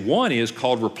ways. One is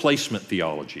called replacement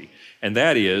theology, and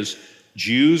that is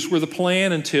Jews were the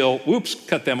plan until, whoops,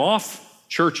 cut them off.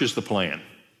 Church is the plan,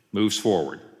 moves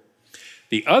forward.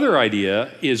 The other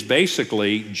idea is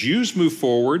basically Jews move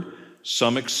forward,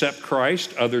 some accept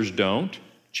Christ, others don't.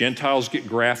 Gentiles get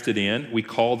grafted in. We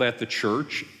call that the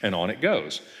church, and on it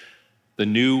goes. The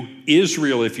new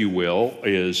Israel, if you will,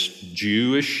 is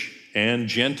Jewish and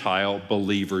Gentile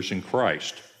believers in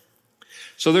Christ.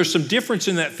 So there's some difference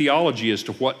in that theology as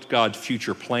to what God's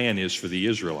future plan is for the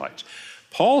Israelites.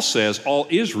 Paul says all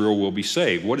Israel will be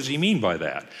saved. What does he mean by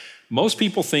that? Most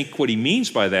people think what he means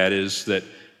by that is that,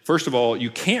 first of all, you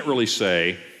can't really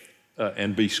say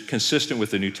and be consistent with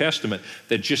the New Testament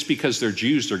that just because they're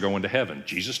Jews, they're going to heaven.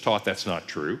 Jesus taught that's not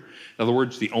true. In other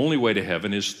words, the only way to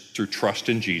heaven is through trust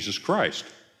in Jesus Christ.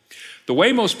 The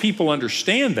way most people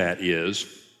understand that is,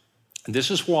 and this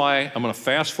is why I'm going to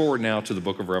fast forward now to the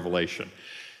book of Revelation.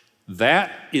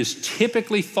 That is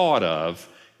typically thought of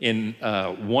in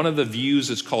one of the views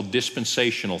that's called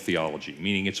dispensational theology,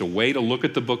 meaning it's a way to look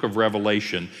at the book of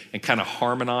Revelation and kind of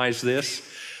harmonize this.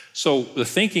 So the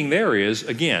thinking there is,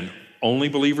 again, only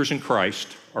believers in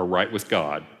Christ are right with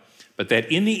God, but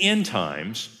that in the end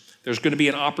times, there's going to be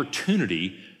an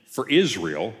opportunity for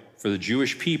Israel, for the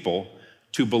Jewish people,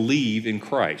 to believe in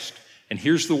Christ. And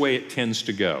here's the way it tends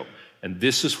to go. And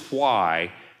this is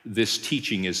why this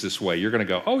teaching is this way. You're going to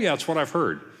go, oh yeah, it's what I've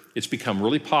heard. It's become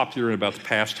really popular in about the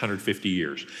past 150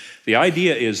 years. The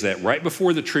idea is that right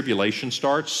before the tribulation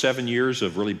starts, 7 years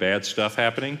of really bad stuff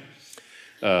happening,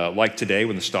 like today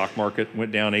when the stock market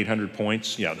went down 800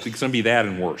 points. Yeah, it's going to be that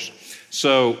and worse.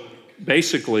 So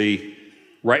basically,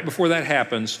 right before that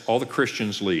happens, all the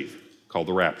Christians leave, called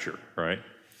the rapture, right?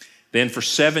 Then for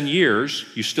 7 years,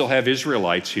 you still have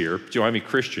Israelites here. Do you know how many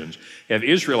Christians? You have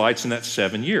Israelites in that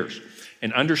 7 years.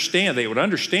 And they would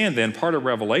understand then part of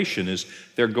Revelation is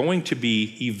they're going to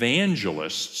be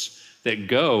evangelists that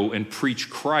go and preach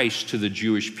Christ to the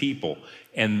Jewish people.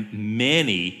 And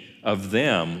many of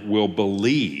them will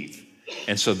believe.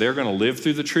 And so they're going to live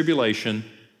through the tribulation.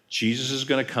 Jesus is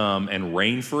going to come and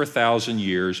reign for 1,000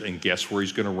 years. And guess where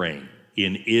he's going to reign?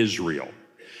 In Israel.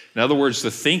 In other words,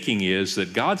 the thinking is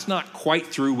that God's not quite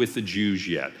through with the Jews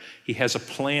yet. He has a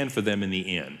plan for them in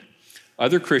the end.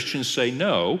 Other Christians say,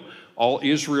 no, all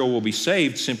Israel will be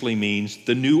saved simply means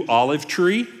the new olive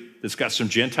tree that's got some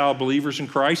Gentile believers in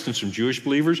Christ and some Jewish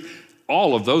believers,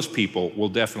 all of those people will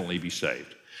definitely be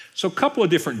saved. So a couple of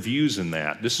different views in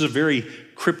that. This is a very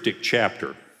cryptic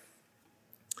chapter.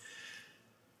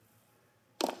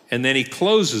 And then he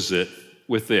closes it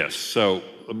with this. So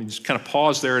let me just kind of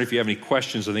pause there, and if you have any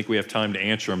questions, I think we have time to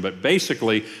answer them. But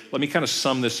basically, let me kind of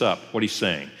sum this up, what he's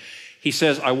saying. He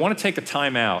says, I want to take a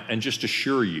time out and just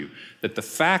assure you that the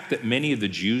fact that many of the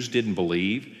Jews didn't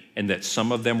believe and that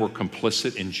some of them were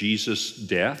complicit in Jesus'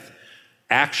 death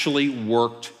actually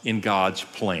worked in God's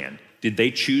plan. Did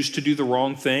they choose to do the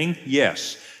wrong thing?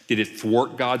 Yes. Did it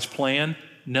thwart God's plan?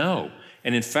 No.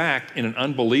 And in fact, in an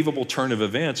unbelievable turn of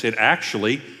events,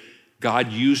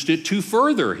 God used it to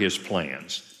further his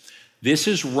plans. This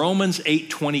is Romans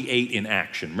 8:28 in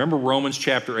action. Remember Romans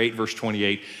chapter 8, verse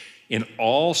 28? In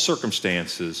all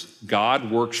circumstances,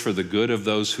 God works for the good of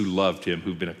those who loved him,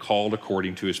 who've been called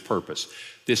according to his purpose.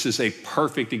 This is a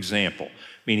perfect example,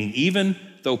 meaning even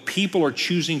though people are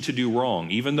choosing to do wrong,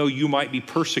 even though you might be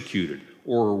persecuted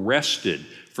or arrested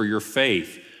for your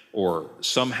faith or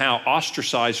somehow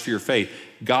ostracized for your faith,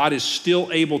 God is still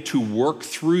able to work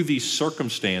through these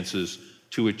circumstances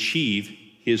to achieve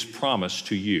his promise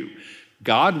to you.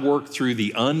 God worked through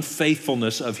the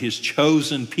unfaithfulness of his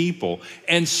chosen people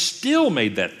and still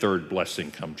made that third blessing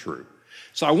come true.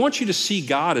 So I want you to see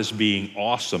God as being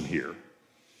awesome here.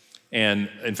 And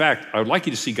in fact, I would like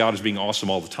you to see God as being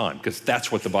awesome all the time, because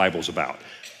that's what the Bible's about.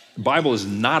 The Bible is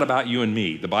not about you and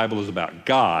me. The Bible is about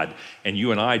God, and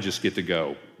you and I just get to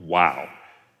go, wow,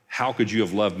 how could you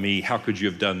have loved me? How could you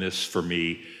have done this for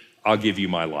me? I'll give you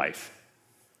my life.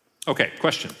 Okay,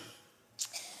 question.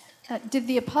 Did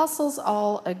the apostles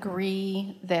all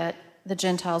agree that the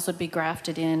Gentiles would be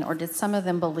grafted in, or did some of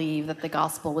them believe that the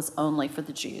gospel was only for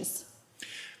the Jews?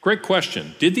 Great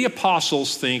question. Did the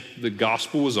apostles think the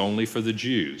gospel was only for the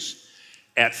Jews?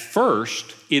 At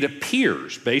first, it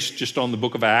appears, based just on the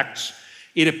book of Acts,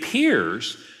 it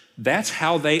appears that's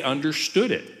how they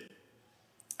understood it.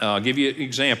 I'll give you an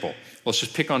example. Let's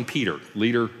just pick on Peter,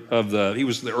 he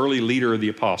was the early leader of the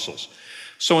apostles.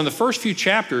 So in the first few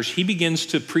chapters, he begins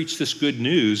to preach this good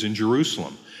news in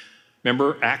Jerusalem.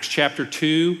 Remember Acts chapter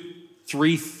 2?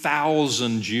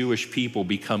 3,000 Jewish people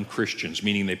become Christians,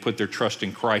 meaning they put their trust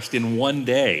in Christ in one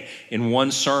day, in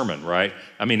one sermon, right?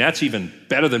 I mean, that's even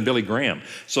better than Billy Graham.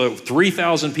 So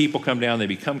 3,000 people come down, they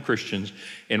become Christians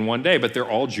in one day, but they're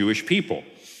all Jewish people.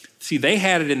 See, they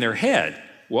had it in their head.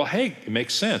 Well, hey, it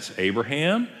makes sense.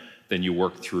 Abraham, then you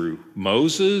work through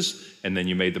Moses, and then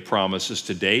you made the promises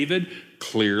to David.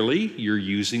 Clearly, you're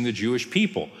using the Jewish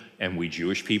people, and we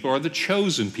Jewish people are the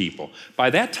chosen people.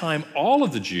 By that time, all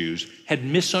of the Jews had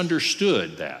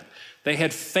misunderstood that. They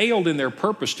had failed in their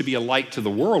purpose to be a light to the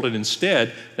world, and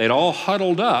instead, they'd all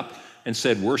huddled up and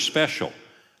said, we're special.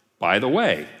 By the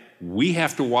way, we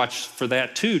have to watch for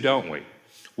that too, don't we?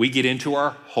 We get into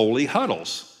our holy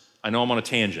huddles. I know I'm on a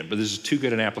tangent, but this is too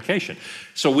good an application.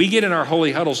 So we get in our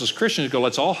holy huddles as Christians and go,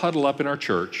 let's all huddle up in our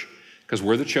church because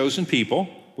we're the chosen people,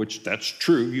 which that's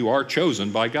true. You are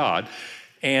chosen by God.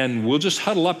 And we'll just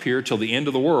huddle up here till the end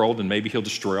of the world, and maybe he'll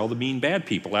destroy all the mean, bad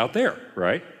people out there,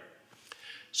 right?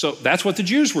 So that's what the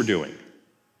Jews were doing.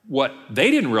 What they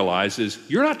didn't realize is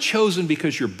you're not chosen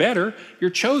because you're better.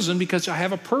 You're chosen because I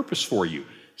have a purpose for you.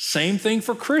 Same thing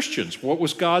for Christians. What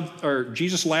was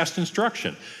Jesus' last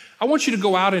instruction? I want you to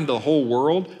go out into the whole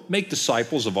world, make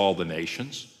disciples of all the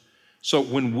nations. So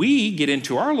when we get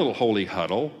into our little holy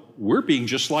huddle, we're being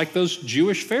just like those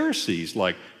Jewish Pharisees,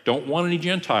 like, don't want any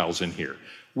Gentiles in here.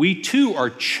 We too are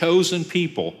chosen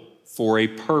people for a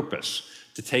purpose,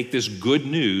 to take this good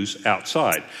news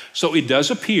outside. So it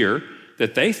does appear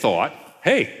that they thought,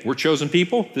 hey, we're chosen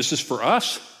people. This is for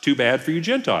us. Too bad for you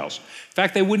Gentiles. In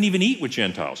fact, they wouldn't even eat with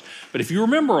Gentiles. But if you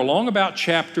remember along about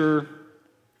chapter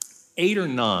 8 or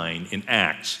 9 in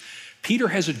Acts, Peter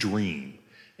has a dream.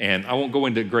 And I won't go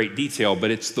into great detail,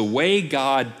 but it's the way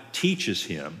God teaches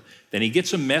him. Then he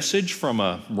gets a message from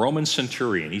a Roman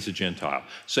centurion. He's a Gentile.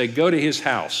 Say, go to his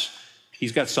house.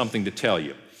 He's got something to tell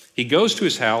you. He goes to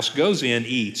his house, goes in,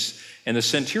 eats, and the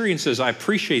centurion says, I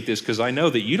appreciate this because I know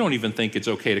that you don't even think it's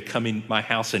okay to come in my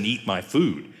house and eat my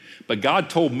food. But God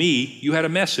told me you had a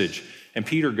message. And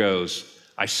Peter goes,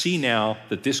 I see now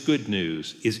that this good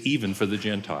news is even for the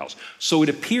Gentiles. So it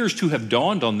appears to have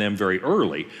dawned on them very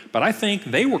early, but I think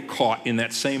they were caught in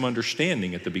that same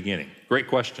understanding at the beginning. Great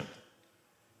question.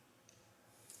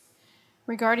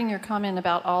 Regarding your comment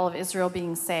about all of Israel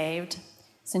being saved,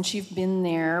 since you've been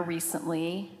there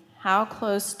recently, How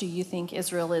close do you think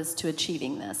Israel is to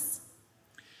achieving this?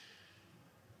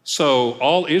 So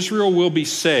all Israel will be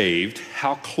saved.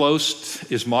 How close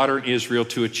is modern Israel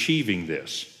to achieving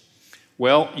this?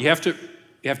 Well, you have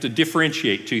to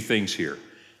differentiate two things here.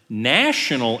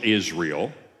 National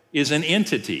Israel is an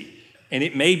entity, and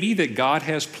it may be that God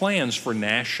has plans for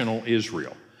national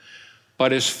Israel.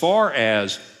 But as far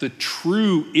as the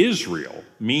true Israel,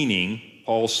 meaning,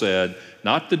 Paul said,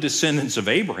 not the descendants of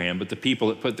Abraham, but the people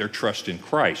that put their trust in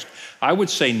Christ, I would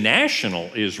say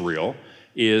national Israel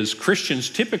is Christians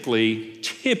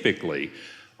typically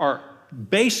are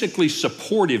basically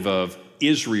supportive of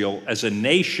Israel as a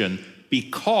nation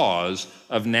because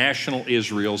of national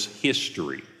Israel's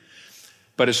history.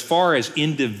 But as far as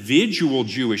individual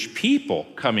Jewish people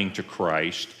coming to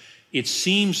Christ, it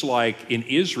seems like in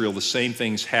Israel the same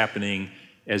thing's happening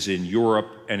as in Europe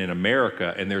and in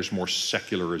America, and there's more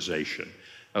secularization.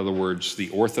 In other words, the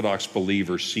Orthodox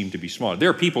believers seem to be smaller. There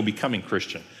are people becoming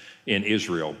Christian in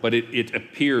Israel, but it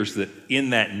appears that in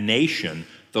that nation,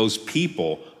 those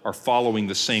people are following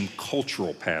the same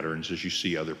cultural patterns as you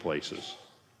see other places.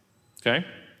 Okay?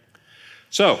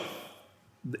 So,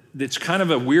 it's kind of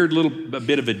a weird little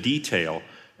bit of a detail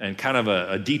and kind of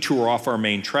a detour off our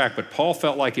main track, but Paul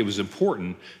felt like it was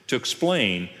important to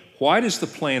explain, why does the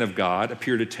plan of God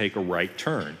appear to take a right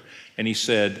turn? And he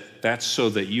said, that's so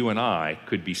that you and I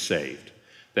could be saved.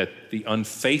 That the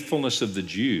unfaithfulness of the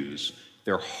Jews,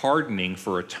 their hardening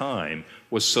for a time,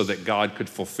 was so that God could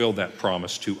fulfill that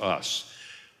promise to us.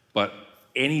 But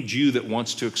any Jew that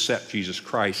wants to accept Jesus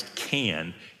Christ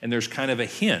can, and there's kind of a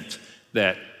hint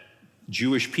that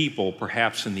Jewish people,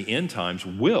 perhaps in the end times,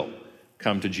 will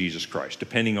come to Jesus Christ,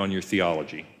 depending on your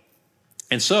theology.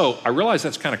 And so I realize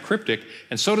that's kind of cryptic,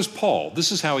 and so does Paul.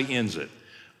 This is how he ends it.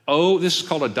 Oh, this is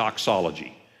called a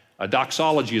doxology. A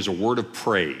doxology is a word of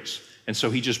praise. And so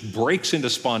he just breaks into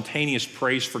spontaneous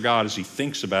praise for God as he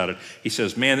thinks about it. He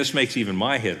says, man, this makes even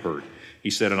my head hurt.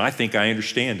 He said, and I think I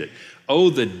understand it. Oh,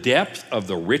 the depth of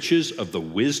the riches of the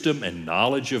wisdom and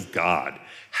knowledge of God.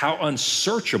 How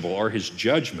unsearchable are his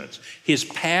judgments. His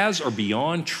paths are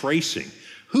beyond tracing.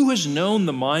 Who has known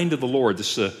the mind of the Lord?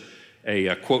 This is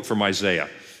a quote from Isaiah.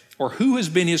 Or who has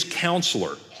been his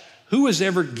counselor? Who has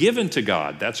ever given to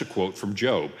God? That's a quote from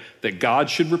Job. That God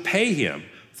should repay him.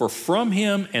 For from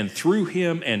him and through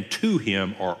him and to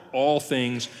him are all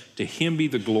things. To him be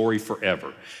the glory forever.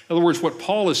 In other words, what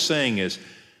Paul is saying is,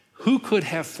 who could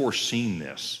have foreseen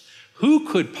this? Who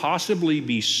could possibly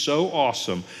be so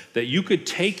awesome that you could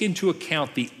take into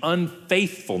account the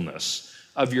unfaithfulness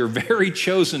of your very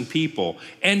chosen people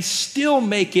and still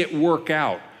make it work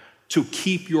out to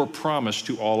keep your promise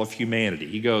to all of humanity?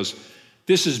 He goes,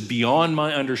 this is beyond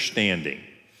my understanding.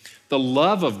 The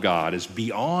love of God is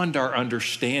beyond our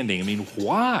understanding. I mean,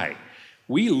 why?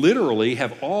 We literally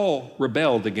have all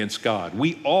rebelled against God.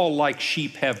 We all, like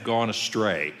sheep, have gone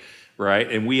astray, right?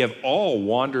 And we have all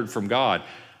wandered from God.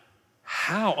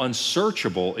 How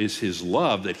unsearchable is his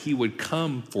love that he would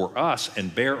come for us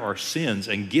and bear our sins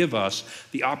and give us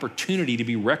the opportunity to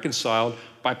be reconciled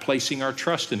by placing our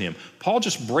trust in him. Paul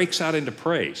just breaks out into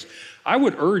praise. I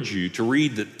would urge you to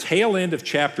read the tail end of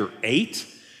chapter 8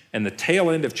 and the tail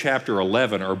end of chapter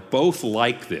 11 are both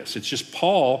like this. It's just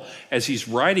Paul, as he's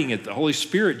writing it, the Holy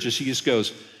Spirit he just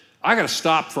goes, I got to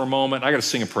stop for a moment. I got to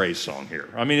sing a praise song here.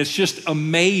 I mean, it's just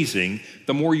amazing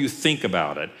the more you think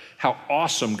about it, how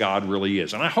awesome God really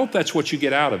is. And I hope that's what you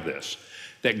get out of this,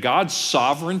 that God's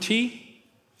sovereignty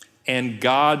and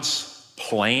God's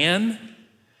plan,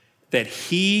 that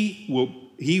he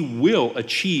will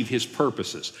achieve his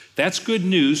purposes. That's good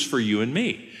news for you and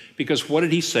me. Because what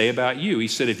did he say about you? He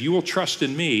said, if you will trust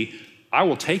in me, I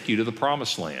will take you to the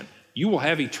promised land. You will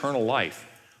have eternal life.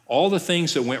 All the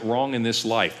things that went wrong in this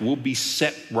life will be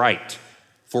set right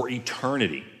for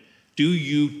eternity. Do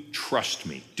you trust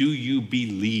me? Do you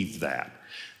believe that?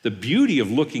 The beauty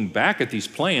of looking back at these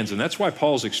plans, and that's why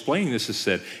Paul's explaining this, is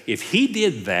said, if he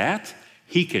did that,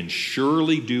 he can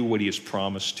surely do what he has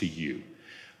promised to you.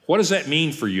 What does that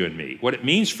mean for you and me? What it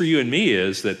means for you and me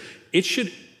is that it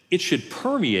should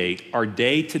permeate our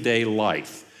day-to-day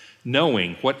life,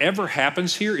 knowing whatever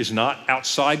happens here is not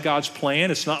outside God's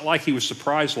plan. It's not like he was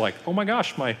surprised, like, oh my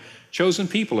gosh, my chosen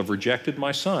people have rejected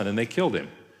my son and they killed him.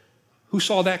 Who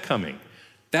saw that coming?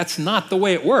 That's not the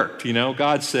way it worked. You know,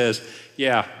 God says,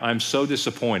 yeah, I'm so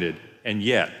disappointed, and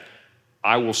yet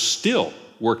I will still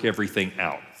work everything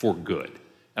out for good,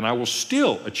 and I will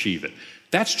still achieve it.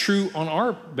 That's true on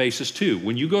our basis too.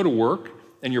 When you go to work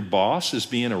and your boss is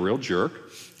being a real jerk,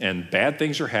 and bad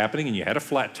things are happening, and you had a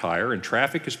flat tire, and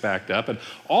traffic is backed up, and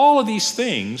all of these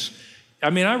things, I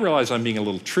mean, I realize I'm being a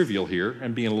little trivial here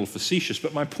and being a little facetious,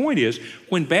 but my point is,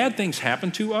 when bad things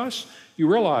happen to us,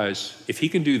 you realize if he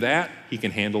can do that, he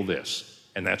can handle this.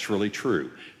 And that's really true.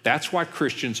 That's why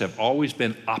Christians have always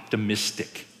been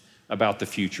optimistic about the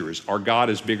future, is our God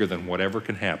is bigger than whatever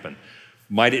can happen.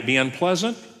 Might it be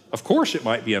unpleasant? Of course it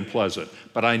might be unpleasant,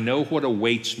 but I know what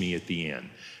awaits me at the end.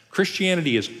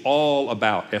 Christianity is all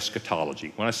about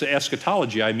eschatology. When I say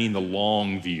eschatology, I mean the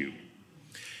long view.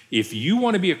 If you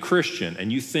want to be a Christian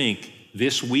and you think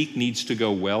this week needs to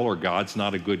go well or God's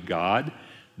not a good God,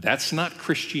 that's not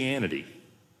Christianity.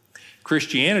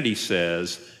 Christianity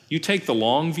says you take the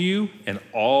long view and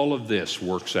all of this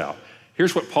works out.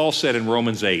 Here's what Paul said in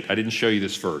Romans 8. I didn't show you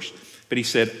this verse, but he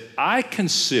said, I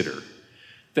consider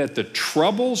that the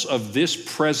troubles of this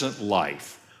present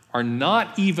life are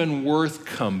not even worth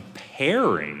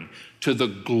comparing to the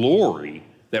glory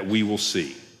that we will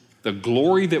see, the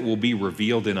glory that will be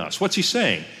revealed in us. What's he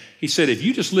saying? He said, if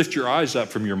you just lift your eyes up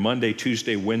from your Monday,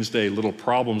 Tuesday, Wednesday little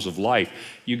problems of life,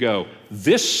 you go,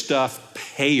 this stuff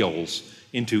pales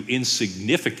into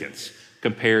insignificance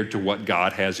compared to what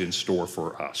God has in store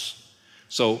for us.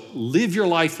 So live your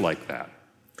life like that.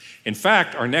 In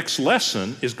fact, our next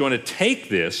lesson is going to take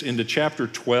this into chapter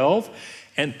 12,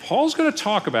 and Paul's going to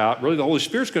talk about, really the Holy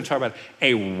Spirit's going to talk about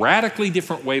a radically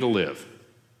different way to live.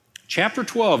 Chapter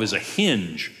 12 is a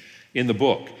hinge in the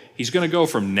book. He's going to go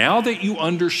from now that you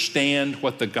understand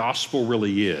what the gospel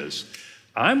really is,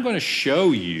 I'm going to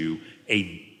show you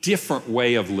a different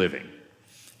way of living.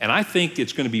 And I think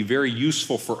it's going to be very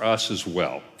useful for us as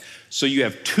well. So you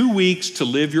have 2 weeks to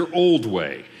live your old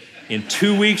way. In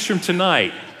 2 weeks from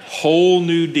tonight, whole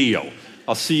new deal.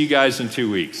 I'll see you guys in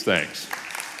 2 weeks. Thanks.